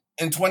Simmons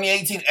in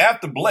 2018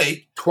 after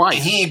Blake. Twice.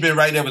 And he ain't been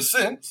right ever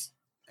since.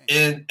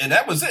 And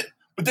that was it.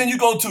 But then you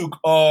go to,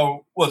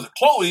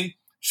 Chloe.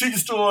 She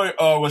destroyed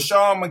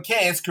Rashawn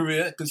McCann's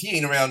career because he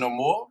ain't around no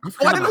more.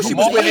 I didn't know she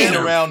was Jamal with ain't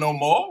him. around no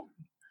more.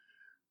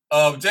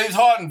 James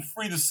Harden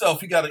freed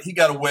himself. He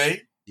got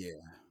away.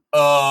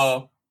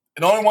 Yeah.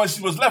 And the only one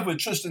she was left with,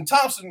 Tristan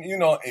Thompson,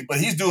 but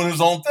he's doing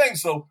his own thing,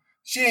 so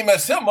she ain't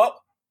messed him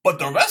up. But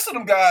the rest of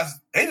them guys,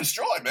 they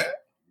destroyed, man.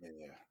 Yeah.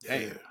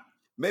 Hey,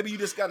 maybe you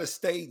just got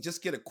to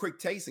just get a quick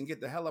taste and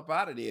get the hell up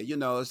out of there.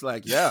 It's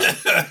like, yeah.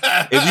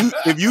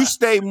 if you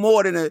stay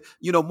more than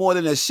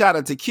a shot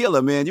of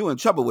tequila, man, you in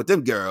trouble with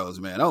them girls,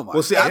 man. Oh my.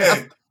 Well, see,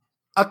 I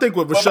think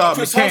with Rashad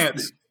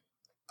McCants,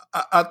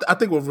 I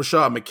think with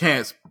Rashad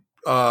McCants,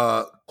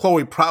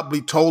 Chloe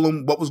probably told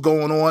him what was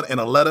going on in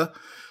a letter.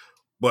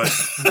 But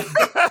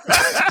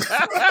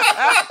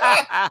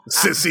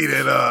since he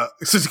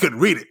couldn't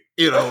read it,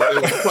 it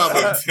was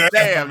probably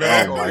damn,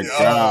 man. Oh my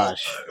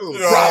gosh!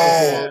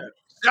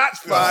 Shots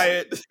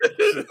fired.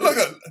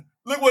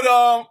 Look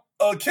what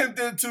Kim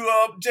did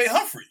to Jay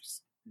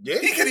Humphries. Yeah,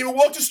 he can't even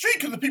walk the street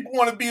because the people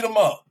want to beat him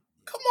up.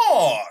 Come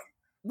on,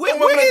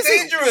 where is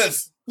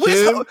dangerous.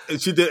 Kim,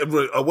 and she did.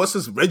 What's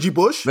this? Reggie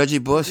Bush. Reggie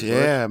Bush,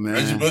 yeah, man.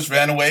 Reggie Bush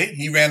ran away.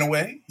 He ran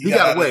away. He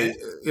got away.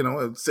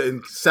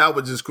 And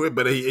salvaged his career,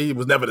 but he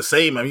was never the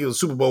same. I mean, he was a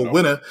Super Bowl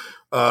winner.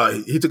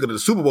 He took it to the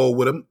Super Bowl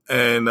with him,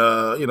 and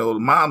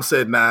mom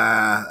said,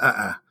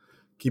 "Nah,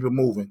 keep it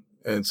moving."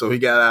 And so he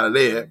got out of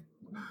there.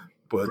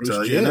 But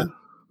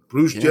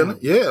Bruce Jenner.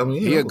 Yeah, I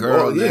mean, he a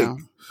girl now. Yeah.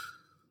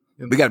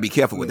 We got to be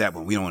careful with that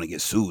one. We don't want to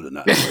get sued or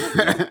nothing.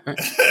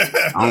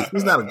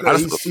 He's not a girl.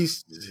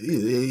 He's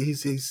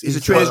a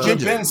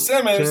transgender. Ben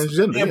Simmons,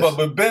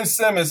 but Ben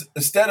Simmons,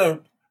 instead of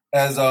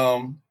as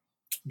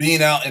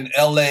being out in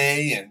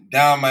L.A. and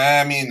down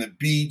Miami and the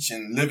beach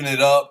and living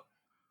it up,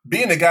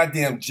 be in the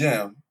goddamn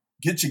gym,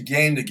 get your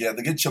game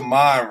together, get your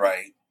mind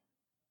right.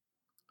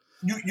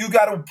 You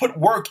got to put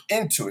work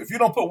into it. If you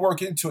don't put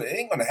work into it, it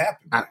ain't going to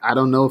happen. I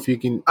don't know if you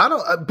can. I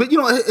don't. But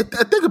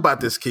I think about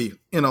this, Keith.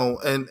 And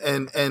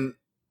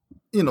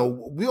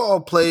we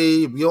all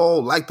play. We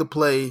all like to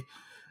play.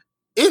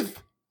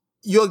 If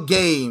your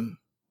game,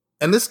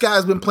 and this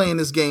guy's been playing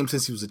this game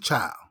since he was a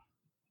child.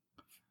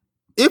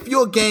 If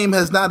your game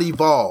has not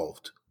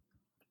evolved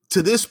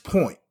to this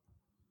point,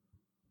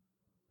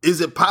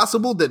 is it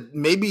possible that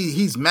maybe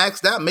he's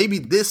maxed out? Maybe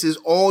this is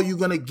all you're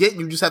going to get,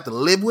 and you just have to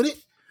live with it.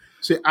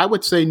 See, I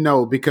would say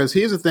no, because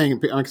here's the thing.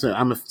 Like I said,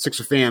 I'm a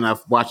Sixer fan.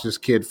 I've watched this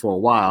kid for a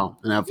while,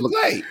 and I've looked.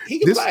 He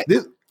can play.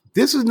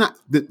 This is not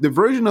the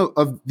version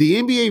of the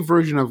NBA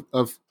version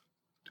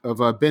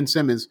of Ben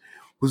Simmons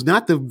was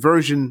not the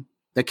version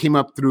that came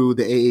up through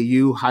the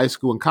AAU, high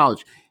school, and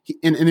college.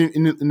 And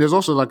there's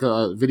also like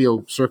a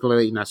video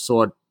circulating. I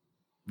saw it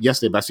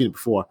yesterday, but I've seen it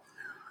before,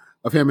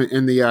 of him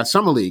in the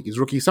summer league, his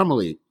rookie summer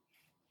league.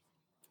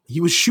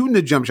 He was shooting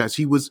the jump shots.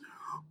 He was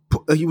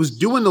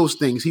doing those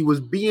things. He was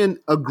being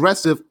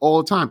aggressive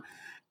all the time.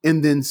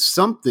 And then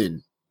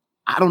something,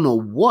 I don't know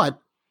what,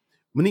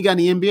 when he got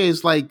in the NBA,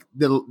 it's like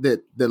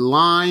the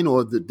line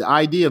or the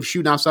idea of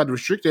shooting outside the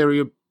restricted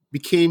area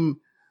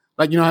became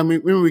like, how many,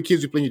 remember we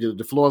kids were playing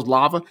the floor's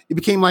lava? It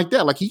became like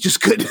that. Like he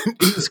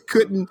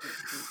couldn't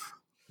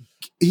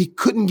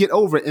get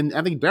over it. And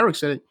I think Derek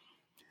said it.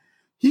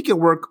 he can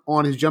work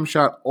on his jump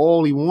shot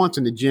all he wants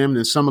in the gym and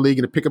in summer league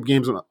and the pickup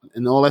games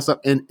and all that stuff,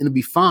 and it'll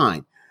be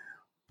fine.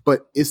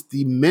 But it's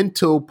the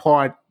mental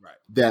part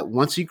that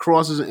once he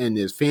crosses and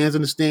there's fans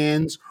in the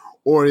stands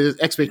or there's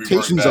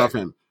expectations of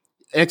him,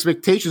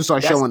 expectations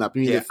start showing up.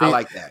 I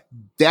like that.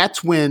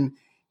 That's when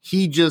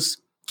he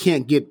just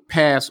can't get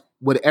past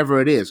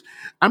whatever it is.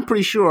 I'm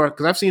pretty sure,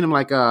 because I've seen him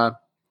like, I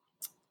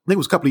think it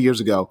was a couple of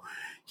years ago.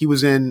 He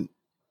was in,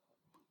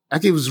 I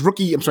think it was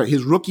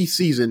his rookie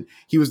season.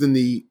 He was in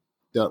the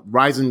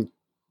Rising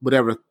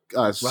whatever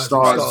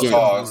Stars game.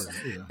 Yeah.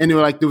 And they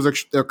were like, there was a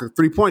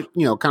 3-point,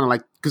 kind of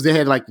like, because they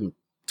had like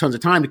tons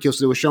of time to kill.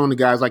 So they were showing the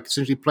guys like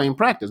essentially playing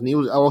practice. And he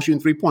was all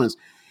shooting 3-pointers.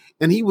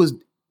 And he was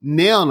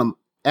nailing them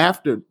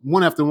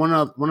one after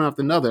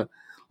another,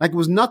 like it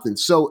was nothing.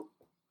 So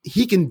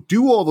he can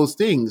do all those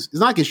things. It's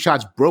not like his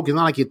shot's broken. It's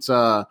not like it's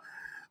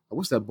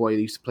what's that boy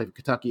that used to play for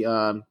Kentucky?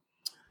 Not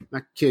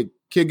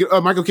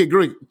Michael Kidd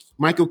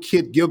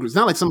Gilchrist. It's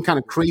not like some kind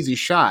of crazy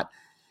shot.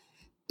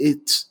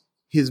 It's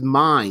his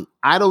mind.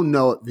 I don't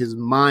know if his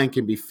mind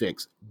can be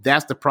fixed.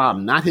 That's the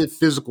problem. Not his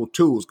physical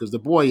tools, because the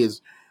boy he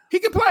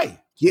can play,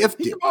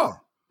 gifted, he can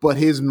ball. But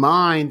his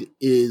mind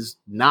is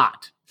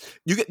not.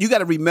 You got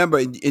to remember,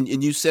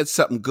 and you said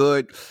something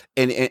good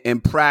in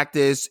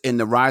practice, in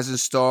the Rising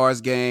Stars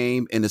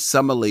game, in the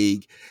Summer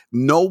League.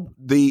 No,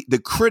 the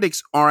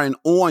critics aren't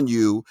on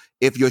you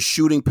if your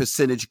shooting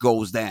percentage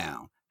goes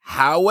down.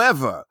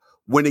 However,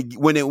 when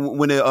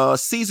the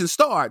season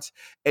starts,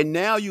 and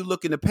now you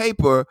look in the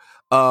paper,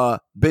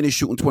 Ben is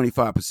shooting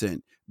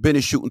 25%, Ben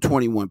is shooting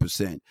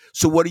 21%.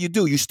 So what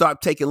do? You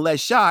start taking less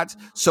shots.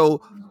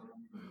 So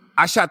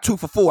I shot 2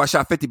 for 4. I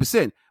shot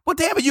 50%. Well,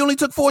 damn it, you only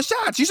took 4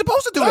 shots. You're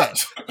supposed to do that,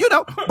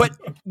 But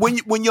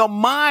when your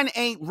mind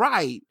ain't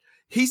right,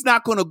 he's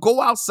not going to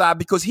go outside,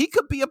 because he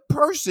could be a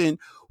person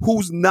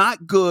who's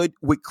not good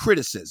with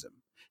criticism.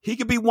 He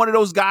could be one of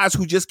those guys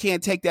who just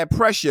can't take that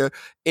pressure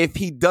if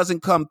he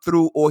doesn't come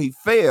through or he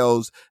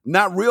fails,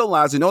 not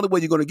realizing the only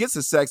way you're going to get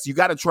success, you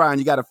got to try and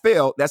you got to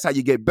fail. That's how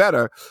you get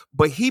better.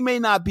 But he may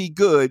not be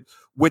good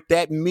with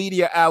that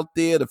media out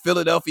there, the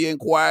Philadelphia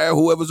Inquirer,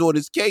 whoever's on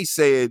his case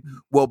said,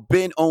 well,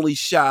 Ben only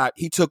shot,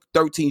 he took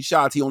 13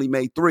 shots, he only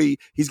made 3.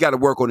 He's got to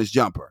work on his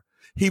jumper.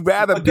 He'd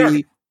rather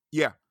be,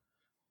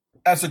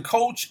 as a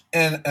coach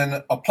and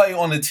a player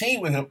on the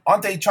team with him,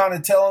 aren't they trying to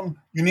tell him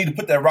you need to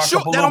put that rock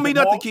up a little bit more? That don't mean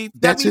nothing, Keith.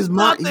 That's his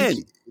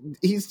mind.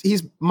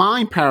 He's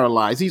mind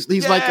paralyzed. He's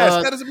like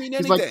that doesn't mean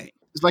anything.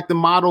 He's like the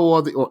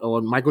model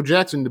or Michael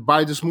Jackson, the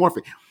body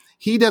dysmorphic.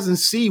 He doesn't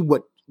see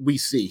what we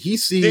see. He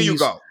sees there you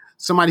go.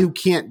 Somebody who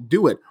can't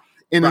do it.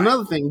 And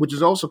another thing, which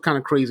is also kind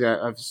of crazy,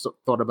 I've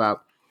thought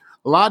about,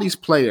 a lot of these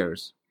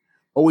players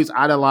always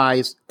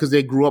idolize, because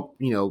they grew up,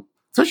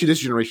 especially this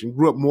generation,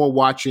 grew up more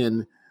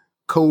watching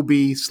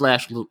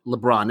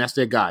Kobe/LeBron. That's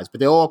their guys. But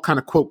they all kind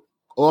of quote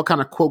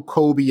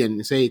Kobe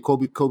and say,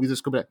 Kobe's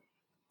this, Kobe that.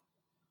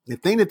 The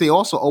thing that they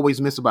also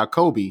always miss about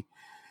Kobe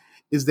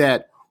is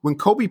that when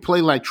Kobe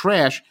played like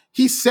trash,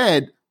 he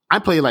said, I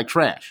play like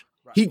trash.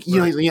 I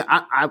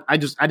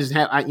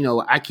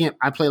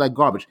play like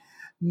garbage.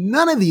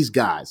 None of these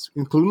guys,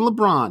 including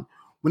LeBron,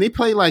 when they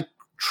play like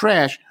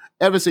trash,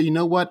 ever say, you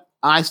know what?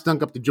 I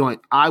stunk up the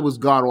joint. I was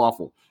god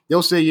awful.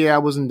 They'll say, yeah, I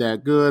wasn't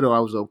that good, or I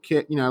was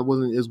okay. I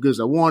wasn't as good as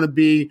I want to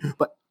be.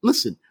 But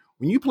listen,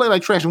 when you play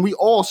like trash and we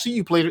all see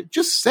you play,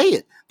 just say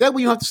it. That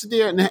way you don't have to sit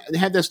there and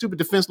have that stupid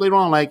defense later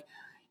on. Because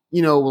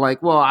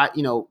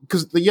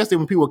yesterday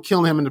when people were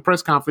killing him in the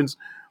press conference,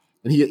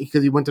 and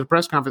because he went to the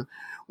press conference,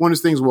 one of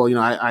his things,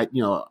 I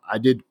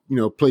did,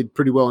 played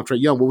pretty well on Trae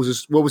Young. What was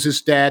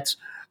his stats?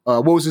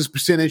 What was his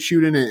percentage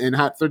shooting and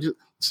hot 30?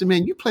 So,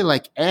 man, you play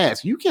like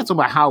ass. You can't talk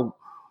about how,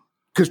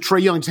 because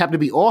Trae Young just happened to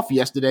be off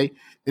yesterday,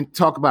 and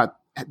talk about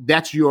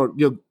that's your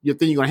thing you're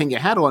going to hang your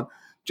hat on.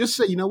 Just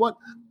say, you know what?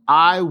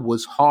 I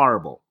was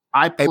horrible.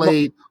 I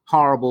played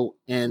horrible,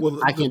 and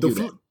I can't do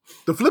that.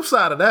 The flip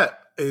side of that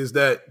is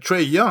that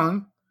Trae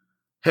Young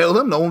held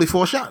him to only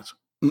 4 shots.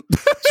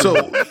 So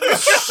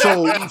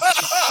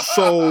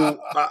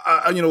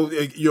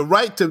you're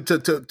right to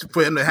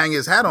for him to hang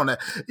his hat on that.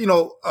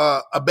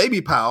 A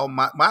baby pal,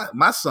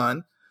 my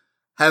son,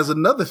 has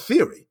another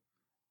theory,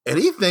 and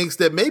he thinks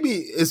that maybe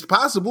it's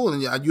possible.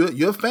 And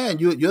you're a fan.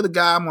 You're the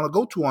guy I'm going to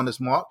go to on this,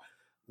 Mark.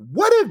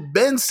 What if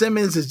Ben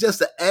Simmons is just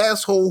an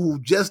asshole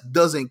who just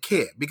doesn't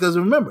care? Because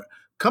remember,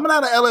 coming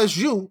out of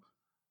LSU,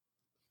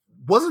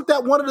 wasn't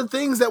that one of the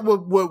things that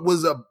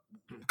was a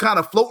kind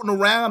of floating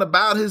around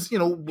about his,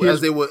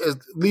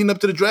 as leading up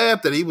to the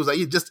draft, that he was like,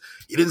 he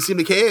didn't seem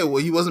to care, or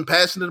he wasn't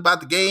passionate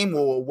about the game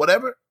or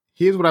whatever?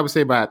 Here's what I would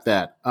say about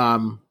that. I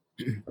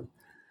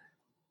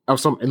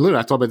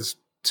talked about this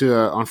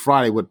on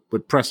Friday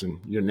with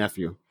Preston, your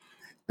nephew,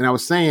 and I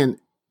was saying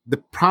the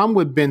problem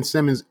with Ben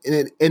Simmons,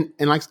 and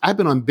like I've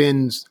been on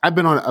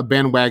a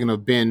bandwagon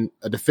of Ben,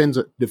 a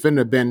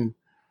defender of Ben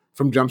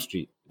from Jump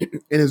Street,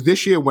 and it's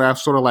this year where I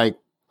was sort of like,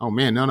 oh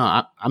man,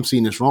 no, I'm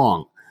seeing this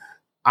wrong.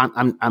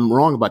 I'm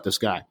wrong about this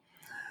guy.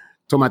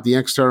 Talking about the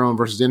external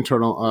versus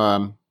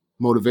internal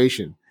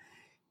motivation.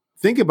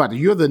 Think about it.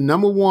 You're the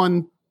number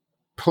one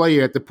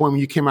player at the point when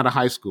you came out of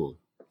high school.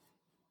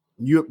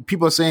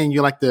 people are saying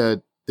you're like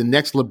the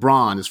next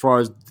LeBron as far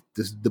as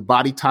the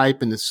body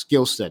type and the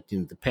skill set,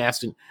 the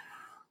passing.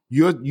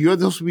 You're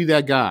supposed to be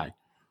that guy.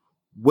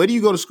 Where do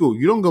you go to school?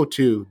 You don't go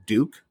to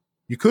Duke.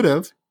 You could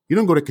have. You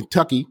don't go to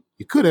Kentucky.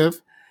 You could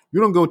have. You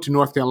don't go to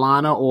North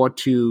Carolina or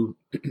to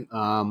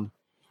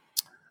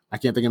I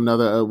can't think of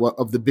another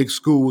of the big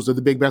schools or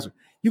the big basketball.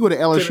 You go to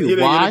LSU. He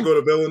Why? didn't go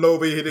to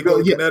Villanova. He didn't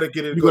go to Connecticut.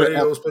 He didn't go to any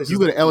of those places. You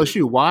go to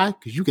LSU. Why?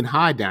 Because you can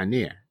hide down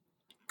there.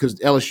 Because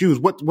LSU's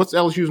what's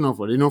LSU's known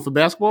for? They known for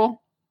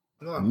basketball?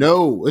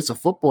 No, it's a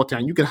football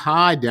town. You can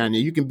hide down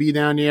there. You can be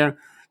down there,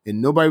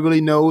 and nobody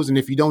really knows. And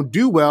if you don't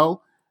do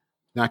well,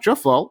 not your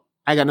fault.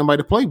 I got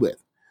nobody to play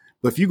with.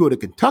 But if you go to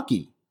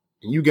Kentucky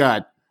and you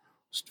got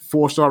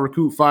 4-star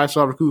recruit,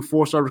 5-star recruit,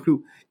 4-star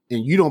recruit,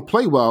 and you don't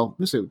play well,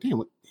 you say,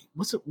 damn,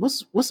 what's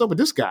up with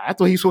this guy? I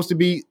thought he was supposed to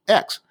be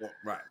X.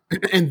 Right.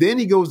 And then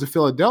he goes to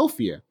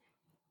Philadelphia.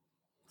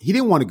 He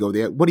didn't want to go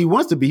there. What he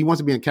wants to be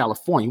in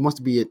California. He wants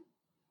to be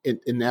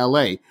in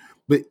LA,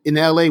 but in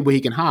LA where he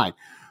can hide.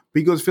 But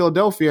he goes to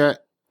Philadelphia,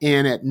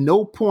 and at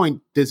no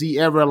point does he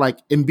ever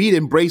Embiid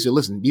embrace it.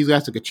 Listen, these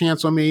guys took a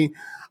chance on me.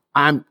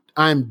 I'm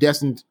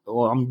destined,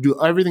 or I'm going to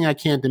do everything I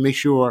can to make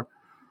sure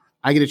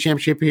I get a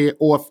championship here.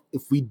 Or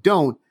if we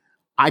don't,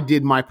 I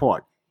did my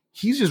part.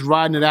 He's just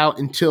riding it out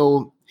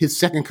until his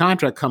second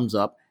contract comes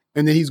up,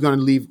 and then he's going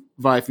to leave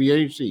via free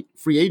agency.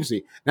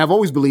 And I've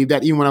always believed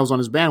that, even when I was on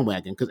his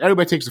bandwagon, because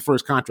everybody takes the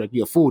first contract.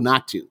 You're a fool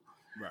not to.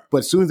 Right. But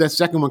as soon as that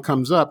second one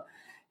comes up,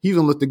 he's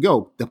going to look to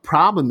go. The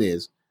problem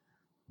is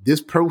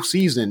this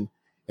postseason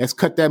has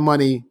cut that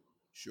money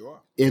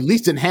at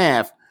least in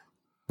half,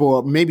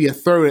 for maybe a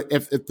third,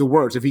 if the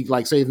worst. If he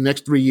say the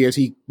next 3 years,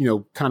 he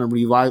kind of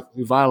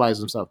revitalizes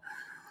himself.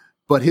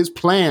 But his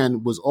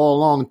plan was all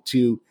along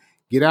to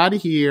get out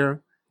of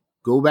here,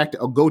 go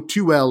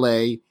to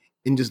LA,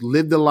 and just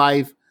live the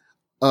life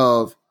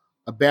of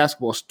a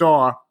basketball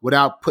star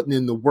without putting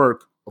in the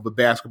work of a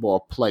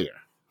basketball player.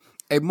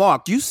 Hey,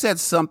 Mark, you said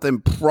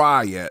something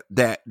prior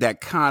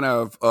that kind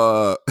of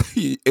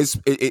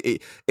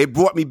it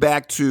brought me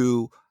back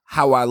to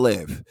how I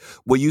live,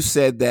 where you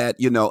said that,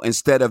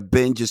 instead of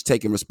Ben just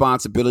taking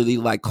responsibility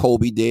like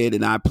Kobe did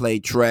and I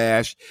played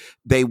trash,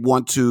 he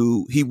wants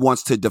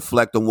to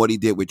deflect on what he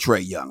did with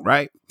Trae Young,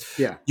 right?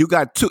 Yeah. You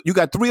got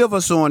three of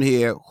us on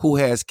here who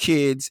has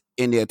kids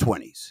in their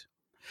 20s.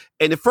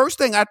 And the first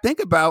thing I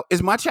think about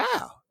is my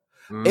child.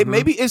 Mm-hmm. It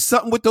maybe it's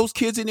something with those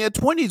kids in their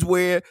 20s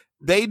where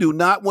they do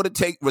not want to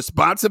take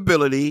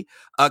responsibility,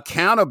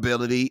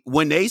 accountability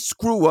when they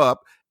screw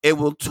up. It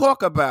will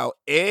talk about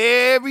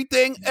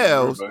everything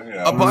else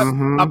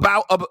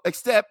about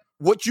except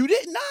what you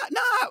did not.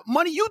 Nah,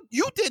 money,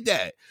 you did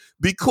that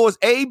because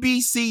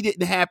ABC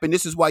didn't happen.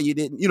 This is why you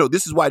didn't.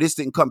 This is why this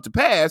didn't come to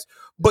pass.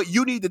 But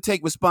you need to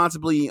take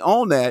responsibility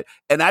on that.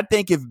 And I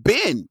think if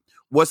Ben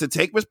was to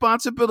take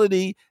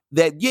responsibility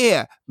that,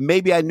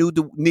 maybe I need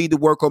to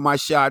work on my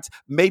shots.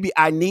 Maybe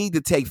I need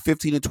to take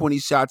 15 to 20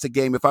 shots a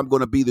game if I'm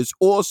going to be this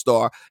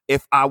all-star,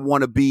 if I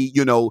want to be,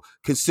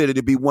 considered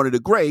to be one of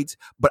the greats.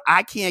 But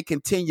I can't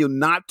continue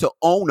not to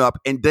own up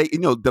and,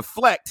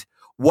 deflect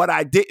what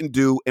I didn't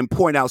do and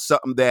point out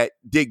something that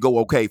did go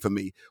okay for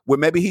me. Where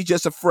maybe he's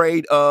just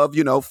afraid of,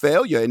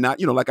 failure and not,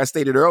 like I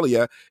stated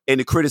earlier, and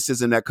the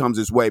criticism that comes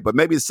his way. But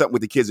maybe it's something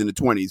with the kids in the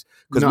 20s.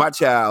 Because my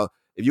child,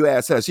 if you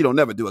ask her, she don't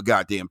never do a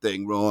goddamn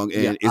thing wrong,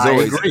 and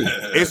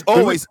it's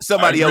always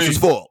somebody else's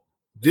fault.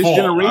 This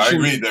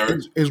generation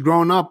is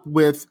grown up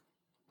with,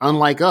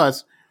 unlike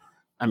us.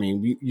 I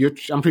mean,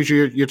 I'm pretty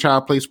sure your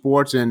child plays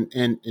sports and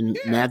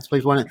Mads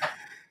plays one.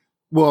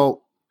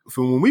 Well,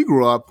 from when we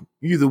grew up,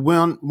 you either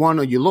won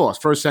or you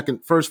lost. First,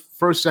 second,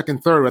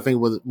 third. I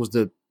think was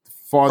the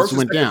farthest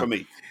went down. For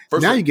me.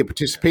 Now you get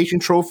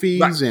participation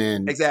trophies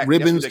and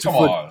ribbons. I tell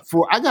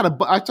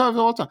you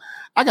all the time,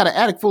 I got an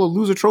attic full of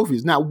loser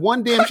trophies. Not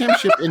one damn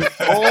championship in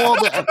all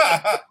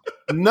the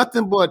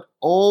nothing but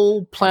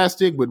old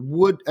plastic with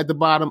wood at the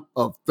bottom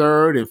of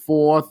third and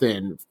fourth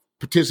and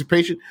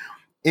participation.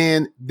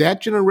 And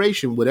that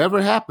generation,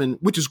 whatever happened,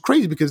 which is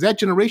crazy because that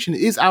generation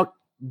is out.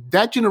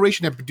 That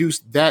generation that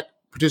produced that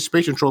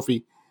participation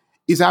trophy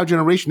is our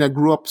generation that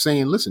grew up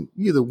saying, listen,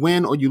 you either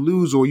win or you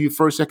lose or you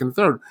first, second,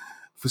 third.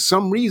 For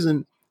some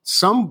reason,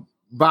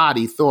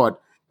 somebody thought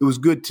it was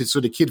good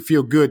so the kid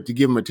feel good to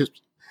give him a tip.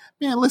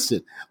 Man,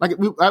 listen, I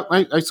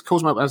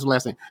coach that's the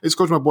last thing. I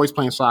coach my boys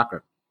playing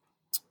soccer.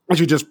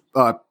 Actually, just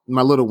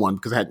my little one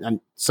because I had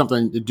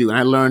something to do, and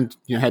I learned,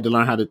 had to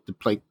learn how to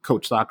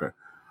coach soccer.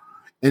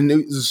 And there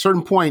was a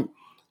certain point,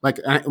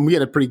 and we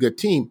had a pretty good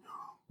team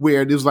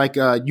where there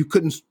was you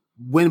couldn't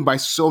win by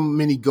so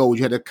many goals.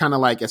 You had to kind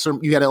of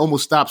you had to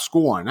almost stop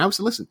scoring. And I would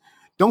say, listen,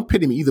 don't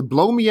pity me. Either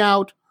blow me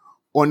out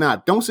or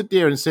not. Don't sit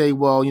there and say,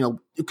 well,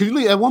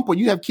 because at one point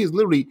you have kids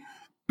literally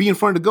be in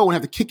front of the goal and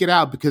have to kick it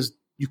out because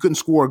you couldn't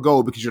score a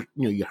goal because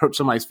you hurt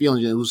somebody's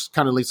feelings. And it was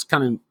kind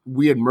of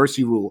weird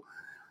mercy rule.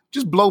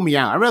 Just blow me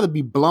out. I'd rather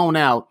be blown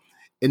out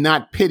and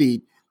not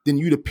pitied than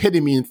you to pity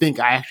me and think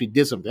I actually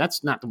did something.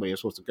 That's not the way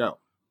it's supposed to go.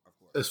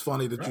 It's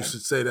funny that you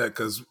should say that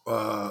because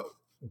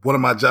one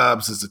of my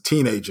jobs as a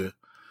teenager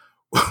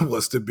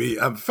was to be.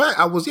 In fact,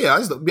 I used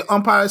to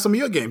umpire some of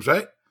your games,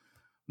 right,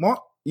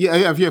 Mark?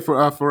 Yeah, for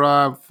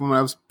when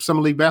I was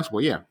summer league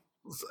basketball, yeah,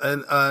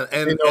 and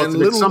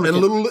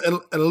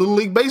little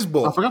league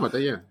baseball. I forgot about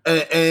that, yeah.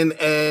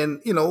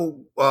 And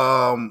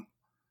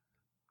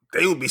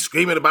they would be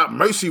screaming about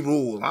mercy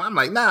rules. I'm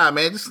like, nah,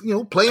 man, just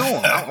play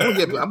on.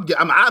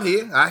 I'm out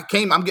here. I'm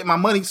getting my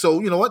money. So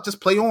you know what?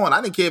 Just play on.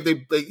 I didn't care if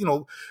they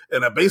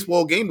in a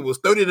baseball game it was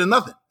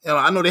 30-0.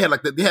 I know they had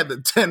the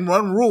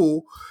 10-run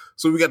rule.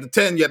 So we got the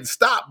 10, you had to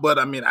stop. But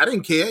I mean, I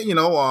didn't care,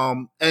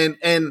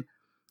 and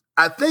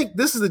I think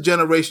this is the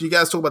generation, you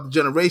guys talk about the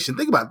generation.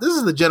 Think about it. This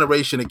is the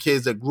generation of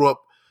kids that grew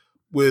up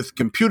with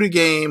computer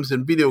games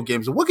and video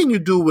games. And what can you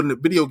do when the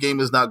video game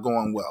is not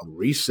going well?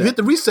 Reset. You hit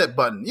the reset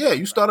button. Yeah,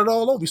 you start it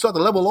all over. You start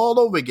the level all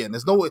over again.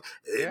 There's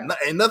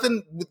ain't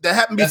nothing that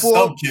happened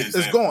before.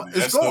 It's gone.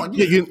 It's gone.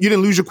 Yeah, you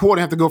didn't lose your quarter,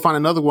 have to go find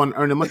another one,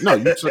 earn the money. No,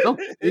 you just like,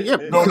 yeah.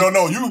 No.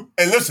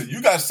 And listen,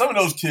 you got some of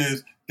those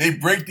kids, they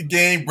break the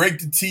game, break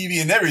the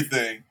TV and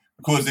everything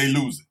because they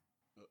lose it.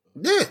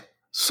 Yeah.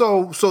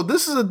 So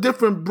this is a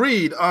different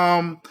breed.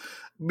 Before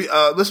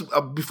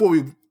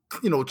we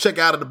check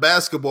out of the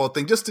basketball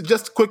thing,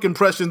 just quick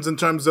impressions in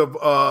terms of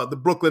the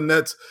Brooklyn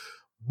Nets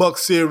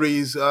Bucks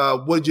series.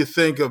 What did you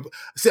think of?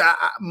 See,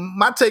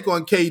 my take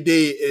on KD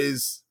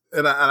is,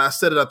 and I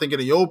said it, I think in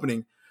the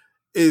opening,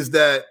 is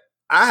that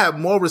I have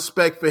more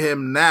respect for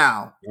him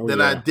now than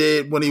I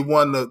did when he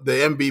won the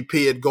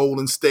MVP at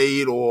Golden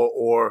State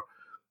or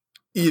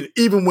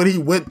even when he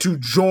went to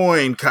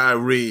join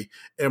Kyrie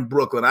in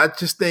Brooklyn. I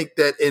just think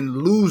that in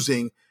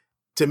losing,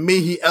 to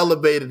me, he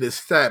elevated his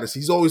status.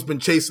 He's always been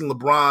chasing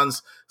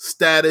LeBron's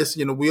status.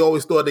 We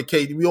always thought that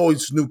we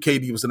always knew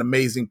KD was an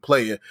amazing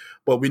player,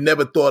 but we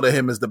never thought of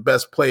him as the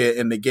best player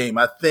in the game.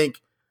 I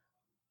think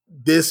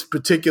this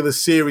particular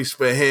series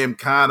for him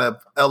kind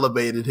of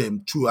elevated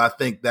him to, I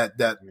think, that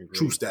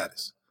true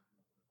status.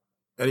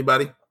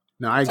 Anybody?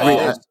 No, I agree.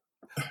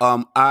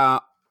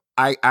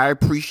 I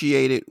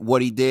appreciated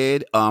what he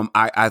did.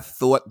 I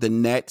thought the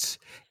Nets,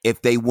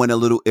 if they went a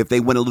little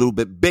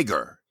bit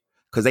bigger,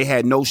 because they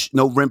had no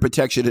rim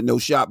protection and no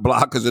shot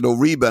blockers and no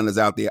rebounders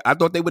out there, I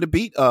thought they would have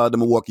beat the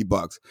Milwaukee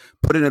Bucks.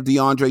 Put in a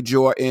DeAndre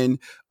Jordan,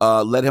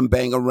 let him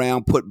bang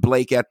around, put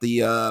Blake at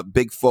the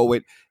big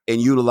forward, and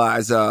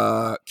utilize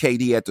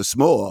KD at the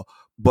small.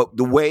 But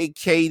the way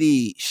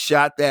KD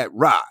shot that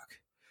rock,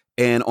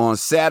 and on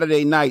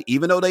Saturday night,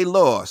 even though they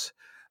lost,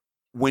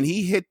 when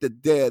he hit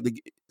the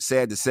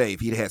sad to say,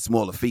 if he'd had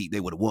smaller feet, they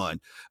would have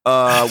won.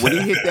 When he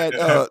hit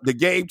that the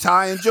game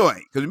tying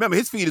joint, because remember,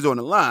 his feet is on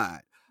the line.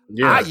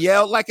 Yeah. I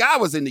yelled like I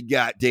was in the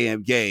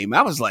goddamn game.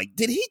 I was like,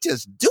 did he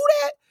just do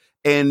that?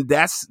 And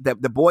that's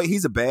the boy.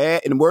 He's in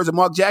the words of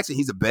Mark Jackson,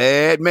 he's a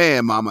bad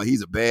man, mama.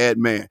 He's a bad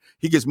man.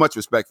 He gets much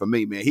respect from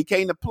me, man. He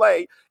came to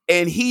play,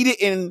 and he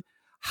didn't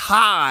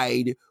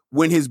hide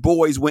when his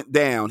boys went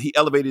down. He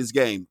elevated his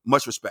game.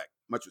 Much respect.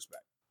 Much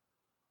respect.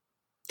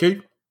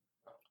 Keith?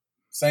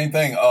 Same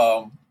thing.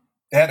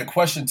 They had a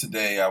question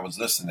today. I was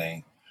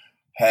listening.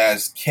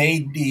 Has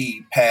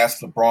KD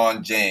passed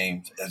LeBron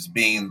James as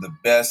being the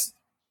best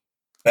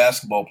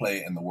basketball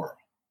player in the world?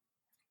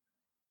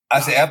 I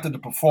say after the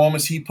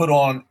performance he put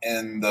on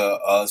in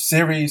the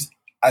series,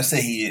 I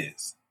say he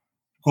is.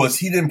 Because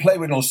he didn't play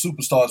with no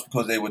superstars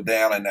because they were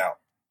down and out.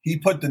 He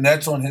put the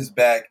Nets on his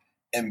back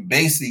and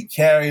basically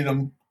carried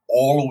them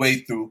all the way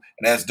through.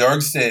 And as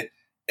Dirk said,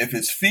 if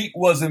his feet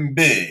wasn't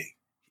big,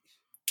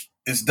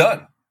 it's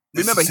done.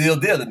 Remember,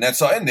 sealed deal. The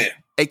Nets are in there.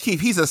 Hey, Keith,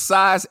 he's a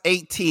size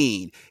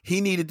 18. He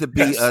needed to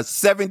be a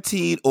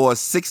 17 or a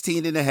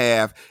 16 and a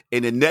half,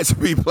 and the Nets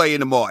be playing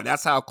them on.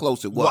 That's how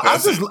close it was.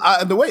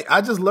 Well,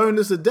 I just learned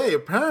this today.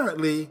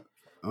 Apparently,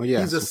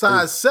 he's a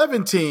size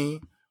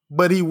 17,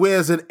 but he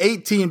wears an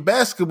 18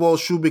 basketball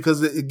shoe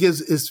because it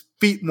gives his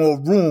feet more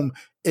room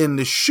in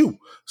the shoe.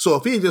 So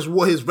if he just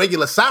wore his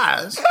regular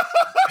size,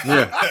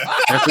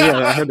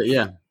 I heard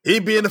that,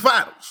 he'd be in the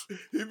finals.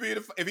 You're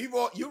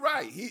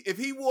right. If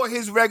he wore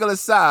his regular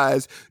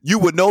size, you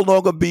would no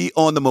longer be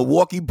on the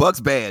Milwaukee Bucks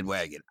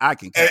bandwagon. I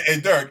can.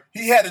 And Dirk,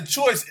 he had a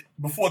choice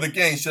before the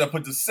game. Should I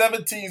put the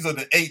 17s or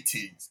the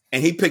 18s?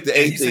 And he picked the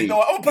 18s. He said,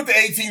 "No, I'm gonna put the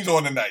 18s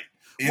on tonight."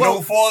 You know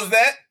who falls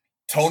that?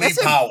 Tony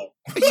Powell.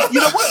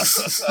 You know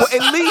what?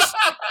 Well,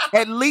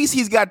 at least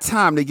he's got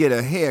time to get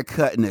a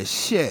haircut and a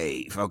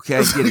shave. Okay,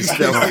 get his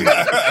stuff.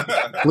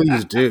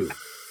 Please do.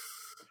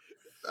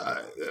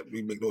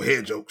 We make no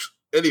hair jokes.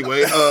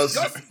 Anyway, y'all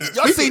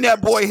seen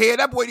that boy hair?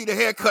 That boy need a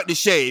haircut and a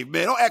shave,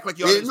 man. Don't act like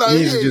y'all. He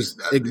needs to just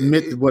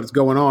admit what's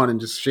going on and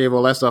just shave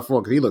all that stuff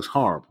off because he looks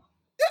horrible.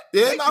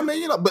 Yeah, I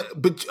mean,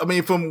 but I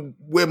mean, from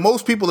where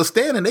most people are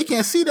standing, they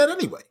can't see that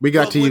anyway. We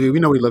got TV. We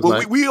know what he looks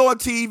like. We on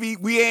TV.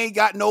 We ain't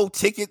got no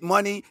ticket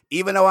money.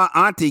 Even though our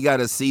auntie got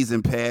a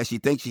season pass, she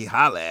thinks she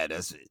holla at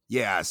us.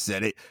 Yeah, I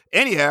said it.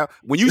 Anyhow,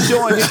 when you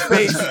showing his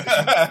face,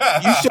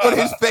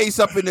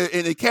 up in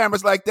the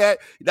cameras like that.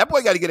 That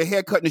boy got to get a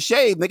haircut and a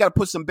shave. And they got to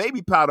put some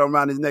baby powder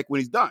around his neck when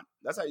he's done.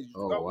 That's how you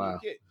go. Wow.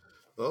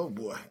 Oh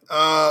boy.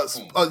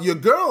 Your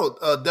girl,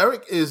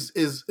 Derek, is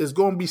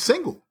going to be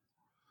single.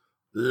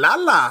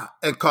 Lala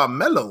and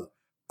Carmelo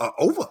are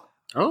over.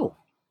 Oh,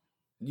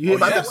 You hear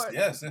about that?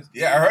 yes.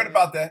 Yeah, I heard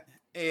about that.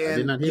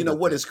 did not And hear you know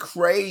about what that. is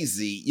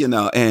crazy,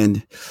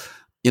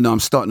 and I'm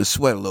starting to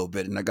sweat a little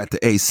bit, and I got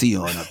the AC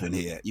on up in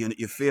here.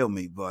 You feel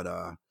me? But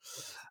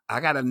I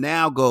gotta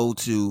now go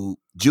to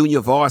junior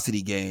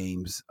varsity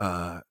games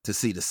to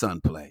see the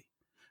son play,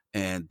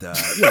 and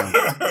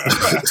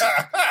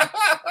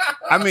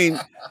I mean,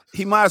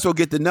 he might as well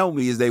get to know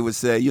me, as they would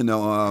say.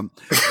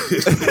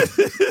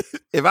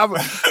 If I'm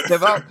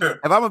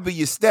gonna be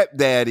your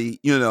stepdaddy,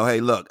 hey,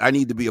 look, I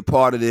need to be a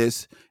part of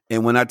this.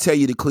 And when I tell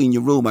you to clean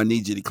your room, I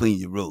need you to clean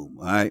your room.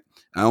 All right.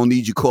 I don't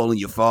need you calling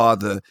your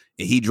father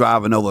and he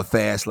driving over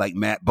fast like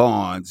Matt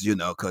Barnes,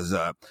 because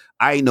I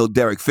ain't no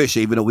Derek Fisher,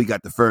 even though we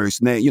got the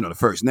first name,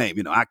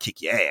 I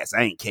kick your ass.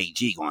 I ain't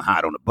KG going to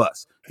hide on the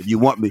bus. If you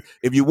want me,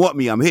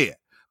 I'm here.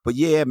 But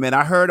yeah, man,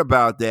 I heard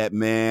about that,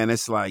 man.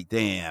 It's like,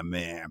 damn,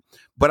 man.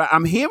 But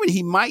I'm hearing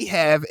he might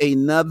have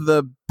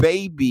another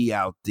baby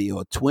out there,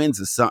 or twins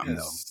or something,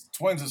 though.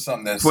 Twins or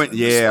something. That's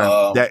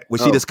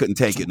she just couldn't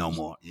take it no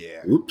more.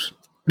 Yeah. Oops.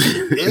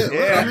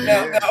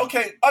 Now,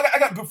 okay. I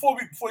got before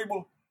you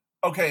move.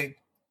 Okay,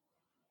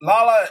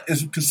 Lala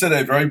is considered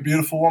a very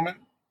beautiful woman.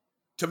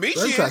 To me,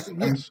 Very she is. attractive,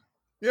 yes.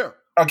 Yeah.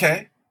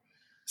 Okay,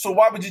 so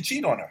why would you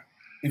cheat on her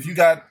if you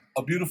got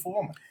a beautiful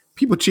woman?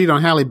 People cheat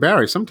on Halle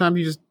Berry.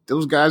 Sometimes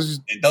those guys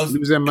just It doesn't.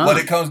 lose their mind. What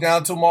it comes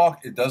down to, Mark,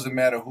 it doesn't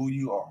matter who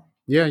you are.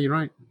 Yeah, you're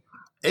right.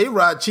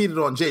 A-Rod cheated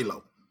on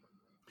J-Lo.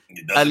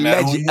 It doesn't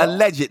matter who you are.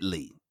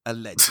 Allegedly. I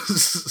mean,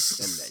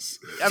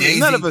 Jay-Z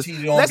none of us.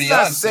 cheated on Let's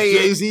not Beyonce. say it.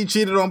 Jay-Z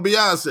cheated on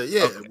Beyonce.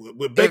 Yeah,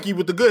 with Becky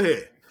with the good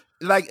hair.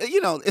 Like,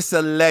 it's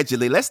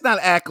allegedly. Let's not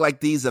act like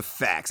these are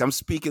facts. I'm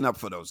speaking up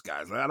for those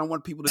guys. I don't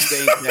want people to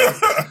think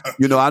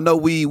that, I know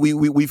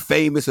we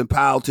famous and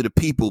power to the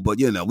people, but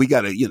we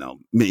gotta,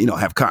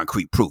 have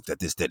concrete proof that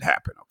this did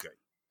happen. Okay.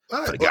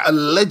 All For right. the guy.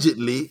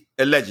 Allegedly,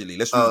 Let's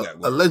use that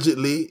word.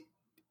 allegedly,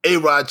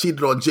 A-Rod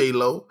cheated on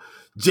J-Lo.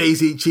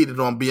 Jay-Z cheated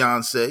on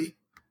Beyonce.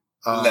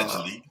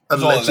 Allegedly.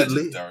 It's all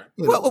Allegedly. alleged, Derek.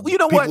 Well, you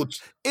know what?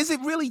 Is it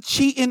really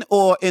cheating,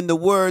 or in the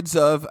words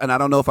of, and I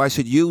don't know if I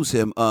should use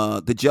him,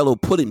 the Jello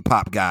pudding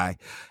pop guy,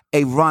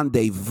 a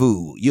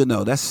rendezvous?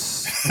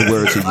 That's the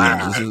words he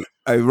uses.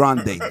 A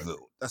rendezvous.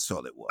 That's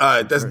all it was. All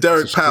right, that's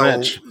Derek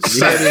Powell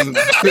citing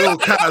Bill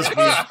Cosby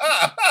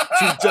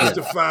to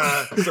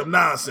justify some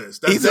nonsense.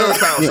 That's Derek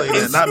Powell saying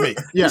that, not me.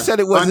 Yeah, He said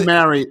it was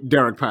unmarried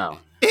Derek Powell.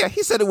 Yeah,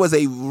 he said it was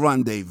a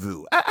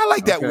rendezvous. I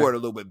like that Okay. word a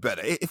little bit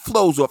better. It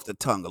flows off the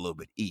tongue a little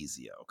bit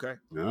easier, okay?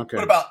 Okay.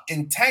 What about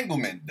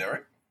entanglement,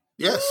 Derek?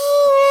 Yes.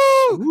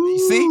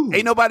 You see,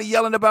 ain't nobody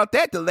yelling about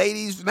that. The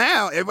ladies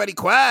now, everybody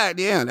quiet.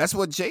 Yeah, that's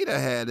what Jada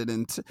had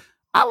it.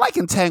 I like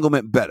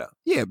entanglement better.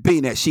 Yeah,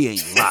 being that she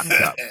ain't locked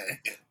up.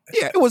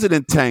 Yeah, it was an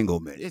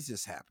entanglement. It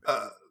just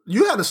happened.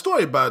 You had a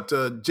story about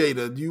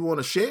Jada. Do you want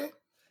to share?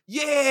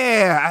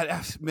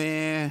 Yeah,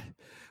 man.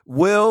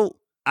 Will,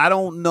 I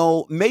don't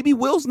know. Maybe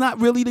Will's not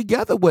really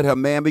together with her,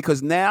 man,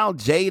 because now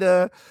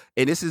Jada,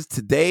 and this is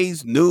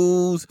today's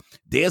news,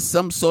 there's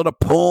some sort of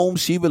poem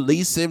she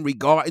releasing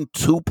regarding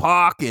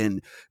Tupac,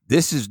 and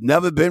this has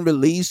never been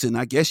released, and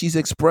I guess she's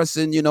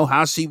expressing,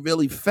 how she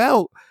really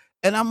felt.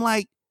 And I'm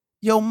like,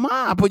 yo,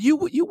 Ma, but you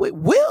with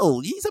Will,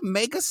 he's a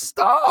mega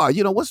star.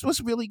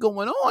 What's really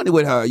going on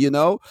with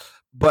her,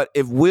 But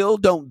if Will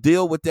don't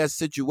deal with that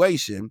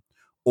situation,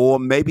 or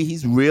maybe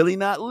he's really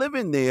not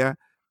living there,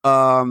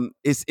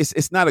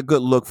 it's not a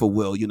good look for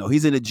Will.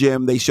 He's in the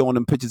gym. They showing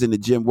him pictures in the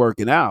gym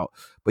working out,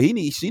 but she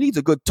needs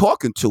a good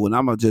talking to, and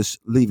I'm gonna just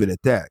leave it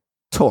at that.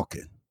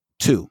 Talking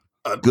to.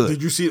 Good.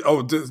 Did you see?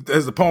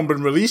 Has the poem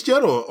been released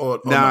yet, or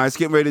Nah, it's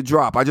getting ready to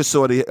drop. I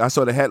saw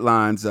the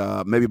headlines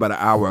maybe about an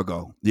hour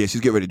ago. Yeah,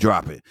 she's getting ready to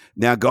drop it.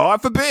 Now,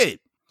 God forbid,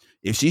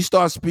 if she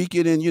starts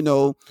speaking in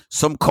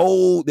some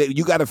code that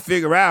you got to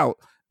figure out,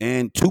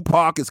 and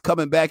Tupac is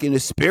coming back in the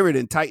spirit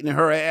and tightening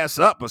her ass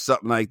up or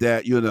something like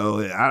that,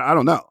 I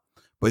don't know.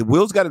 But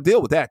Will's got to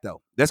deal with that,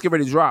 though. Let's get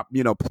ready to drop,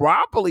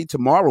 probably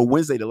tomorrow,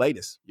 Wednesday, the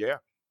latest. Yeah.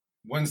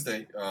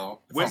 Wednesday,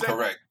 Wednesday? if I'm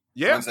correct.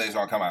 Yeah. Wednesday's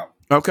going to come out.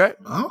 Okay.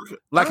 Okay.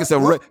 Like it's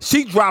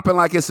she dropping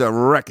like it's a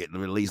record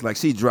release, like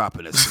she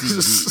dropping a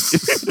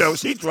CD.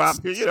 She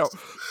dropping,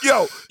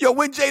 yo,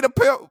 when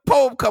Jada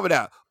poem coming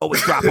out? Oh,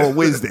 it's drop on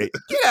Wednesday.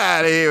 Get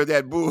out of here with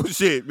that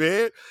bullshit,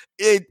 man.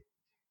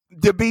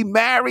 To be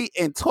married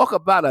and talk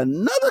about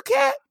another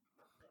cat?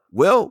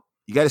 Well,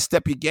 you got to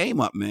step your game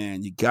up,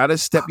 man. You got to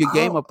step your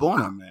game up on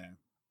her, man.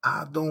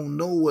 I don't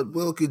know what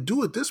Will could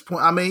do at this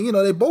point. I mean,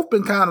 they both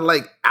been kind of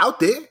like out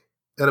there,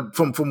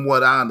 from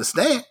what I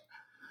understand.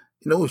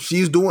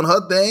 She's doing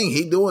her thing,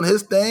 he doing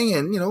his thing,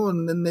 and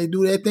and then they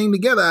do their thing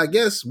together. I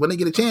guess when they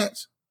get a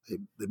chance,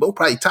 they both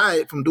probably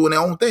tired from doing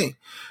their own thing.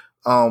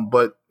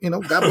 But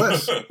God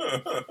bless.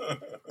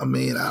 I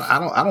mean,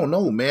 I don't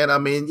know, man. I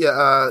mean,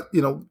 yeah,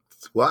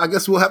 well, I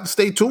guess we'll have to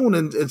stay tuned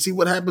and see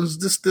what happens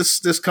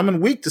this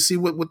coming week to see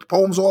what the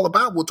poem's all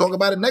about. We'll talk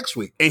about it next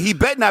week. And he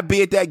better not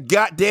be at that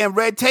goddamn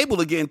red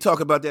table again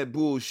talking about that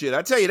bullshit.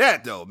 I tell you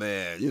that though,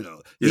 man.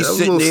 He's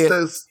sitting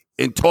there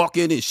and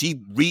talking, and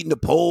she reading the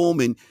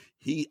poem, and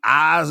his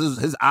eyes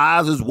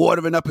is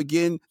watering up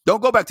again.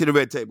 Don't go back to the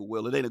red table,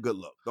 Will. It ain't a good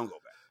look. Don't go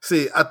back.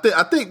 See,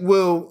 I think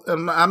Will.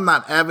 I'm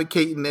not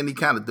advocating any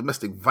kind of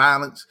domestic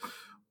violence,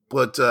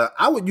 but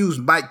I would use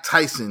Mike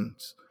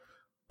Tyson's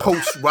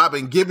post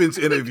Robin Gibbons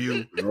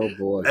interview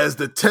as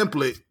the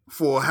template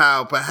for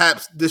how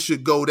perhaps this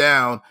should go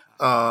down.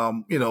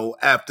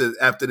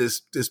 After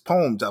this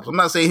poem drops. I'm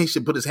not saying he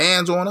should put his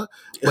hands on her,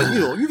 but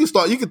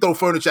you can throw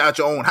furniture out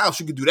your own house.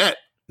 You can do that.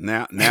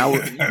 Now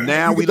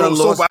we done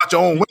lost out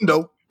your own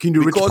window. Can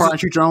you do Richard Pryor and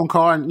shoot your own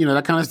car and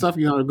that kind of stuff?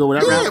 You know, to go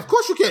with that. Yeah, of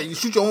course you can. You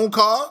shoot your own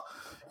car.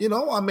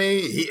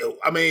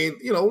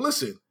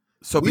 Listen.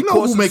 So we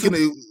know who's making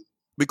it.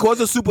 Because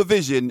of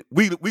supervision,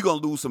 we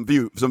gonna lose some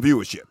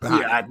viewership.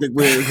 I think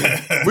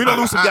we don't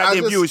lose some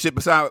goddamn viewership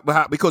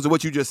because of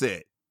what you just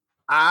said.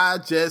 I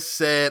just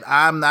said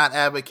I'm not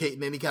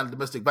advocating any kind of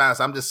domestic violence.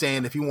 I'm just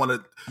saying if you want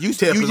to, you use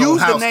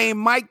the name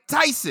Mike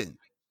Tyson.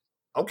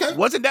 Okay,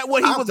 wasn't that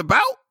what he was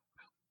about?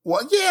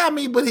 Well, yeah,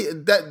 but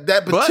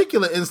that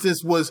particular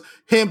instance was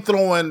him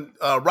throwing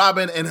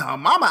Robin and her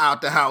mama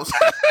out the house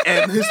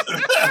and his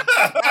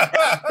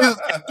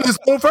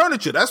own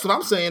furniture. That's what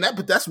I'm saying.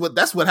 That's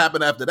what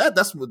happened after that.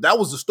 That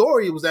was the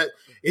story. It was that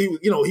he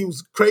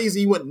was crazy.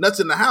 He went nuts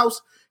in the house.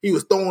 He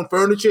was throwing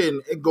furniture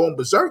and going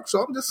berserk.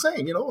 So I'm just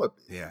saying,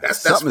 that's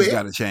something's fair.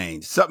 got to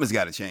change. Something's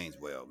got to change.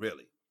 Well,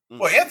 really.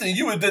 Well, Anthony,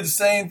 you would have did the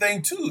same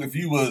thing too if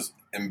you was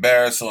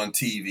embarrassed on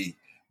TV,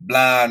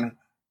 blind.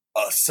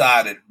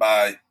 Sided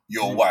by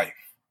your wife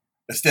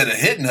instead of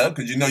hitting her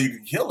because you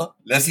could kill her.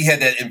 Unless he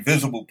had that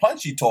invisible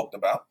punch he talked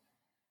about.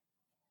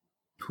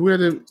 Who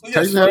had it? So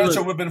yes,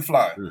 furniture would have been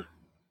flying.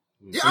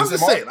 Yeah, I'm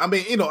just saying.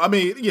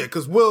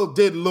 Because Will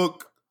did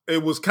look.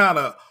 It was kind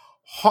of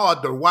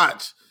hard to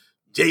watch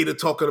Jada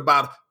talking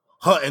about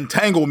her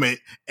entanglement,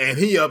 and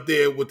he up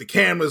there with the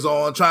cameras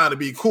on trying to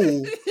be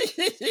cool,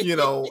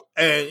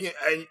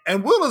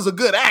 and Will is a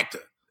good actor.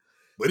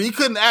 But he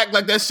couldn't act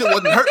like that shit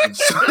wasn't hurting.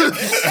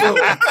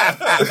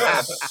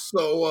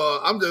 So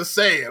I'm just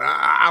saying,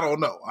 I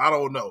don't know.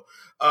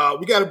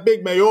 We got a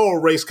big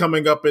mayoral race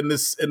coming up in the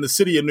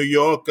city of New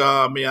York.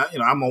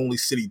 I'm only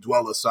city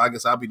dweller, so I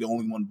guess I'll be the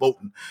only one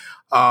voting.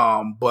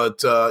 I'll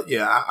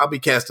be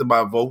casting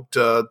my vote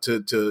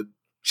to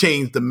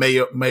change the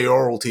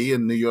mayoralty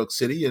in New York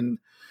City, and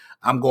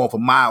I'm going for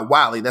Maya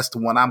Wiley. That's the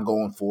one I'm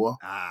going for.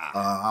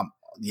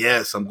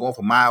 Yes, I'm going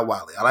for Maya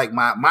Wiley. I like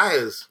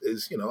Maya's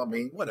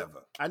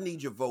whatever. I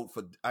need your vote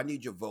for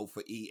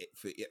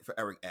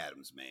Eric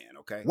Adams, man.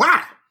 Okay.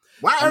 Why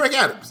Eric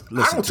Adams?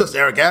 I don't trust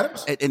Eric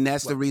Adams. And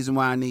that's the reason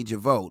why I need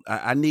your vote.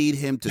 I need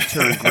him to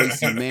turn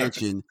Gracie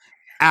Mansion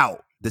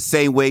out the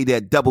same way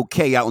that Double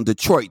K out in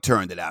Detroit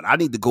turned it out. I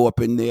need to go up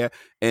in there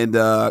and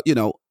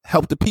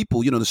help the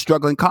people, the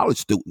struggling college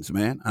students,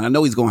 man. And I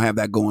know he's gonna have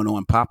that going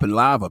on, popping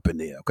live up in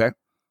there. Okay.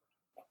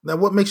 Now,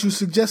 what makes you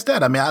suggest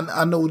that? I mean,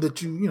 I know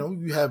that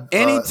you have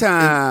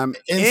anytime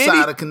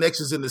insider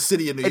connections in the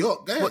city of New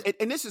York.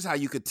 And this is how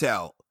you could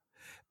tell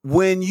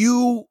when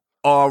you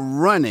are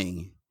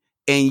running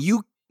and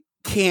you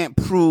can't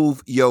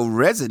prove your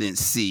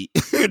residency.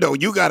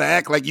 You got to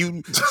act like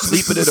you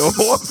sleeping in an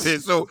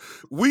office. So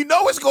we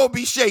know it's gonna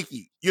be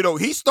shaky.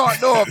 He's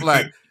starting off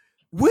like,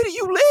 "Where do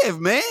you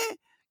live, man?"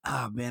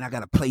 "Oh man, I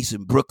got a place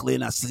in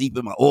Brooklyn. I sleep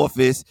in my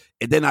office,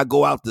 and then I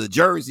go out to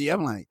Jersey."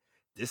 I'm like,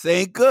 "This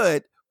ain't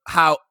good."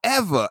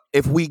 However,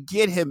 if we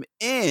get him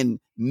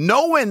in,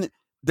 knowing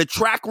the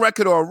track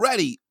record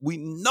already, we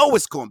know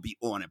it's going to be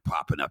on and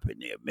popping up in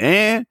there,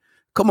 man.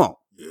 Come on.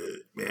 Yeah,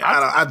 man,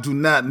 I do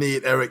not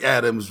need Eric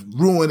Adams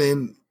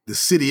ruining the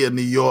city of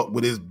New York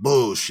with his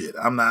bullshit.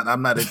 I'm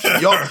not into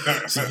y'all.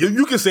 See,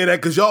 you can say that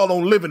because y'all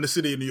don't live in the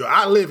city of New York.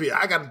 I live here.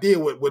 I got to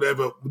deal with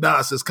whatever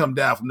nonsense come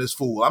down from this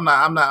fool. I'm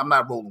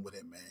not rolling with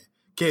him, man.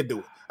 Can't do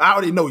it. I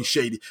already know he's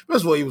shady.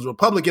 First of all, he was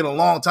Republican a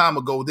long time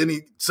ago. Then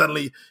he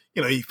suddenly,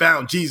 he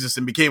found Jesus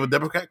and became a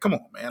Democrat. Come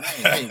on, man.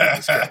 I ain't with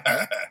this guy,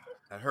 man.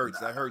 That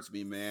hurts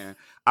me, man.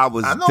 I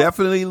was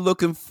definitely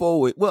looking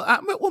forward. Well,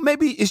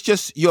 maybe it's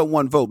just your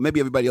one vote. Maybe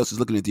everybody else is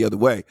looking at the other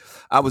way.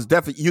 I was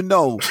definitely, you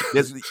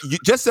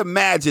just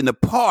imagine the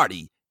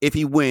party if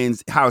he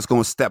wins, how it's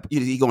going to step.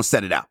 He's going to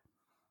set it out.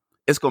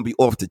 It's going to be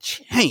off the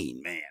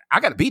chain, man.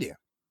 I got to be there,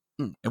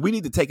 and we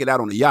need to take it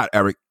out on the yacht,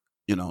 Eric.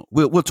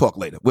 We'll talk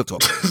later. Listen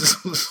to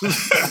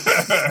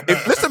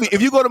me.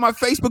 If you go to my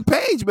Facebook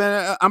page,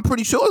 man, I'm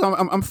pretty sure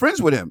I'm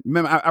friends with him.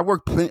 Remember, I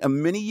worked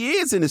many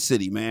years in the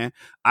city, man.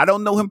 I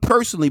don't know him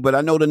personally, but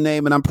I know the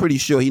name, and I'm pretty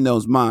sure he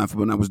knows mine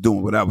from when I was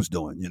doing what I was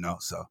doing.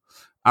 So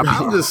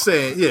I'm just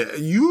saying, he's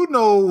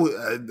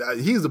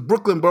the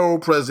Brooklyn Borough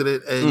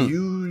president, and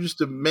you used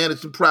to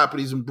manage the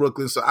properties in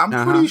Brooklyn, so I'm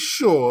pretty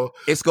sure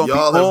it's gonna be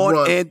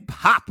on and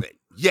popping.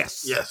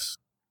 Yes.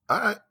 All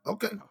right,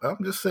 okay.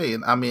 I'm just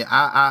saying. I mean,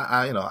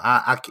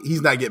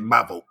 he's not getting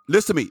my vote.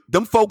 Listen to me.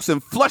 Them folks in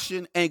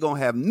Flushing ain't gonna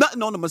have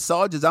nothing on the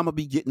massages. I'm gonna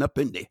be getting up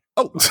in there.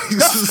 Oh,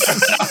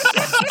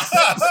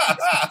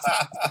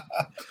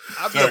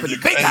 I'll be up in the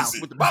big house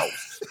with the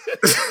boss.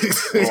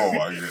 Oh my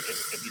God.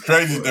 You're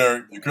crazy,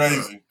 Derek. You're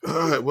crazy.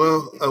 All right.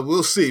 Well,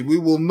 we'll see. We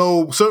will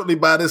know certainly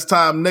by this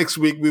time next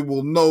week. We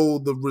will know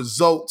the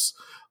results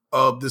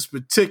of this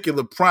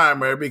particular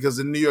primary because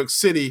in New York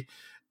City,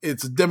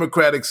 it's a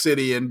Democratic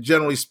city, and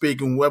generally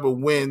speaking, whoever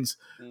wins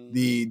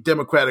the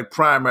Democratic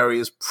primary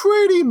is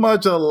pretty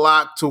much a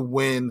lock to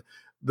win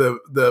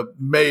the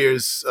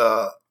mayor's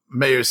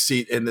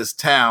seat in this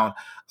town.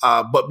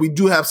 But we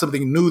do have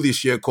something new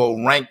this year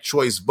called ranked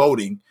choice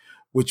voting,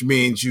 which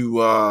means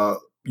you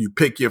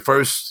pick your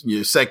first,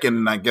 your second,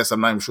 and I guess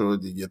I'm not even sure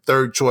your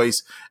third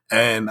choice.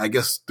 And I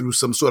guess through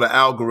some sort of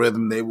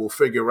algorithm, they will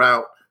figure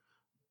out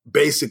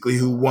basically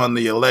who won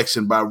the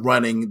election by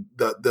running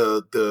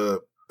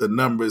the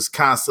numbers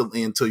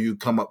constantly until you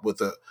come up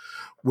with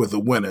a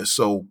winner.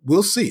 So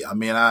we'll see. I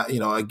mean,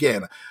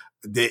 again,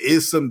 there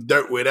is some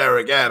dirt with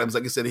Eric Adams.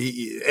 Like I said,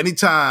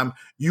 anytime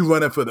you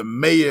running for the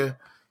mayor's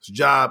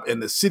job in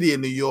the city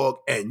of New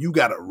York and you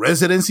got a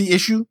residency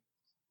issue,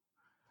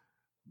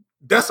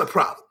 that's a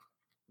problem.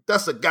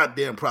 That's a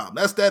goddamn problem.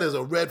 That is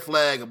a red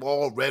flag of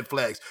all red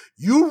flags.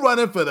 You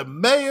running for the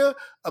mayor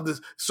of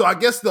this. So I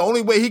guess the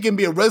only way he can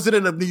be a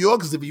resident of New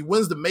York is if he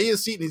wins the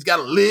mayor's seat and he's got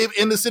to live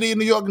in the city of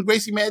New York in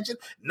Gracie Mansion,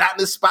 not in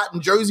this spot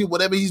in Jersey,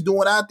 whatever he's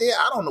doing out there.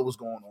 I don't know what's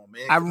going on,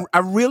 man. I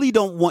really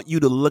don't want you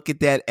to look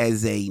at that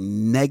as a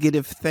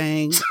negative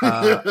thing.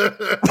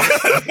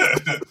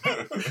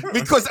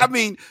 Because, I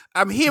mean,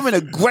 I'm hearing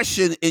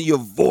aggression in your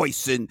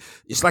voice and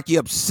it's like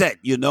you're upset,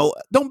 you know.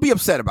 Don't be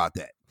upset about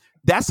that.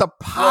 That's a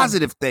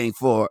positive thing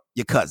for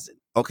your cousin,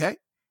 okay?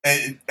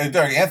 And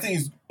Derek,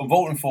 Anthony's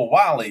voting for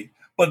Wiley,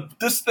 but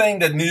this thing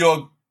that New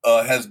York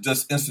has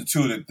just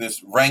instituted,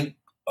 this ranked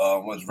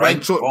choice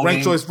voting,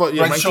 ranked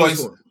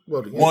choice,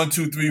 1,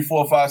 2, 3,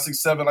 4, 5, 6,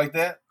 7, like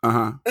that.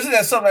 Isn't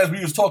that something as we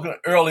was talking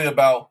earlier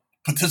about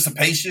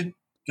participation?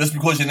 Just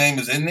because your name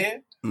is in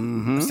there,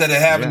 instead of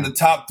having the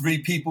top 3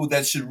 people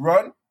that should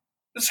run,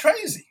 it's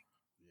crazy.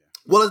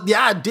 Well, the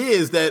idea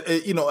is that,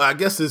 I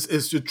guess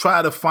is to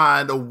try to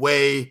find a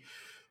way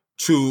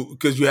to,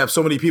 because you have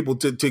so many people,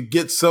 to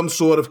get some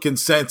sort of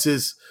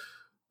consensus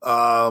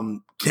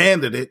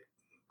candidate.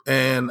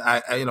 And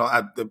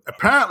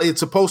apparently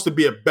it's supposed to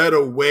be a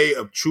better way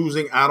of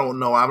choosing. I don't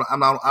know. I'm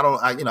not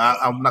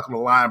going to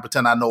lie and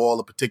pretend I know all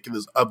the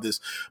particulars of this.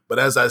 But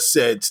as I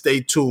said,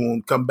 stay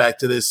tuned. Come back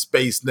to this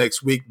space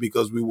next week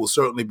because we will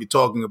certainly be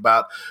talking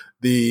about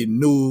the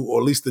new, or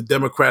at least the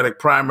Democratic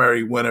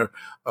primary winner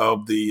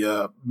of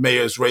the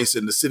mayor's race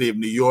in the city of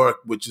New York,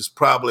 which is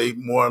probably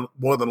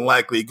more than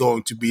likely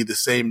going to be the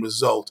same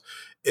result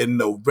in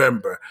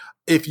November.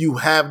 If you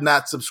have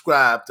not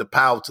subscribed to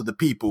Power to the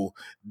People,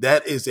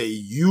 that is a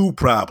you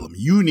problem.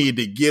 You need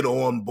to get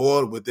on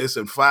board with this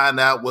and find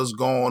out what's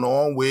going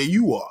on where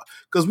you are.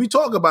 Because we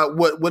talk about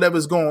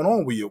whatever's going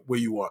on where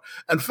you are.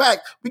 In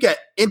fact, we got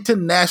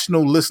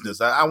international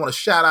listeners. I want to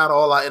shout out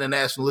all our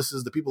international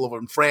listeners, the people over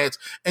in France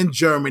and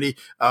Germany,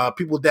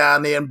 people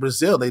down there in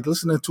Brazil. They're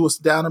listening to us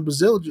down in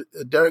Brazil,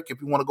 Derek.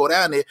 If you want to go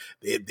down there,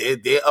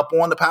 they're up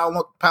on the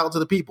Power to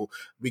the People.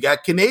 We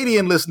got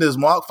Canadian listeners,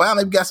 Mark.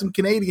 Finally, we got some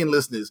Canadian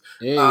listeners.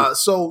 Hey.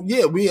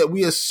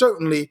 We are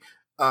certainly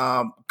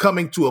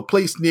coming to a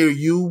place near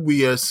you.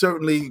 We are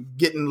certainly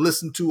getting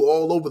listened to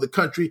all over the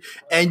country,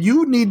 and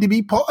you need to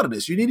be part of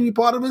this. You need to be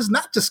part of this,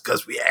 not just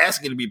because we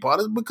ask you to be part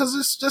of it, because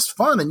it's just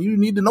fun, and you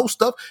need to know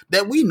stuff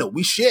that we know.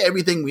 We share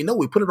everything we know.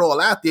 We put it all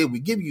out there. We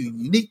give you a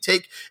unique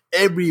take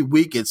every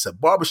week. It's a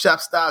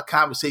barbershop-style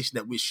conversation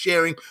that we're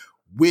sharing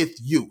with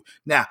you.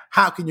 Now,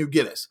 how can you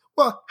get us?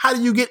 Well, how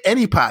do you get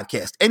any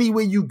podcast?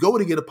 Anywhere you go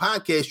to get a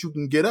podcast, you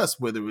can get us,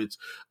 whether it's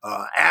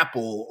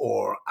Apple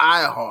or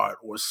iHeart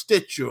or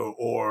Stitcher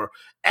or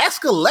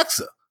Ask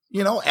Alexa,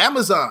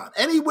 Amazon.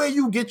 Anywhere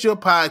you get your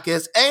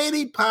podcast,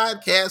 any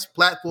podcast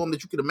platform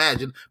that you can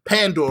imagine,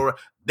 Pandora,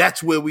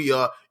 that's where we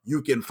are.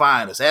 You can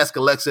find us. Ask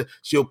Alexa.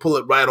 She'll pull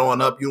it right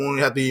on up. You don't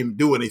have to even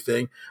do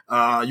anything.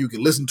 You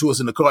can listen to us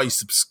in the car. You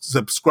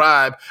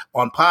subscribe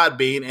on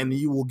Podbean, and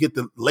you will get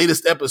the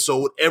latest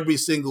episode every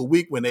single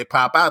week when they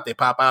pop out. They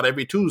pop out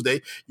every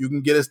Tuesday. You can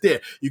get us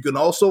there. You can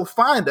also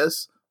find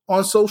us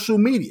on social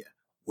media.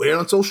 Where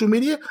on social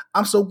media?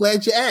 I'm so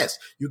glad you asked.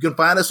 You can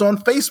find us on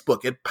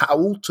Facebook at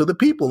Powell to the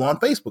People on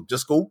Facebook.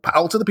 Just go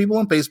Powell to the People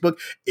on Facebook.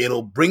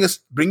 It'll bring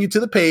you to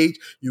the page.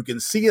 You can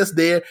see us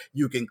there.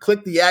 You can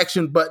click the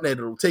action button and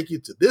it'll take you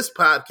to this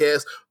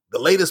podcast, the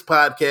latest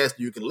podcast.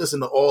 You can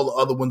listen to all the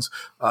other ones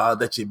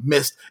that you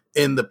missed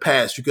in the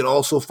past. You can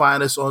also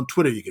find us on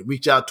Twitter. You can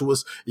reach out to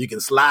us. You can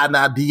slide in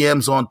our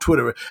DMs on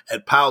Twitter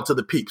at Powell to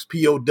the Peeps,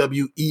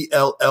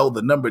 POWELL,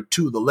 the number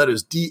 2, the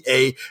letters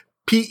DAPEEPS,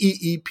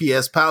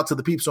 Powell to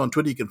the Peeps on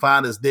Twitter. You can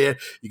find us there.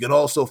 You can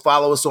also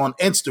follow us on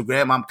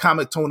Instagram. I'm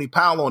Comic Tony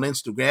Powell on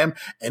Instagram,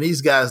 and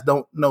these guys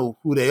don't know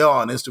who they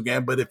are on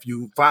Instagram, but if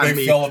you find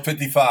Big Fella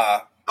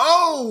 55.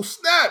 Oh,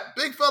 snap.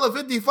 Big Fella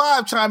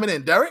 55 chiming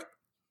in. Derek?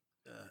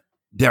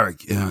 Derek,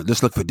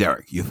 just look for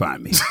Derek. You'll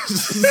find me.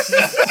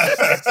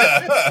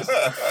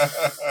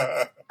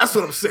 That's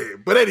what I'm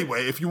saying. But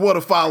anyway, if you want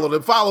to follow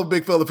them, follow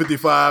Big Fella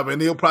 55, and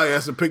he'll probably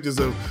have some pictures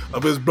of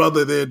his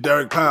brother there,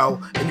 Derek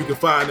Powell, and you can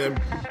find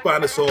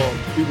us all.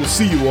 We will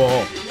see you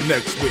all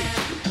next week.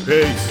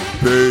 Peace.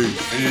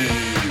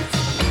 Peace.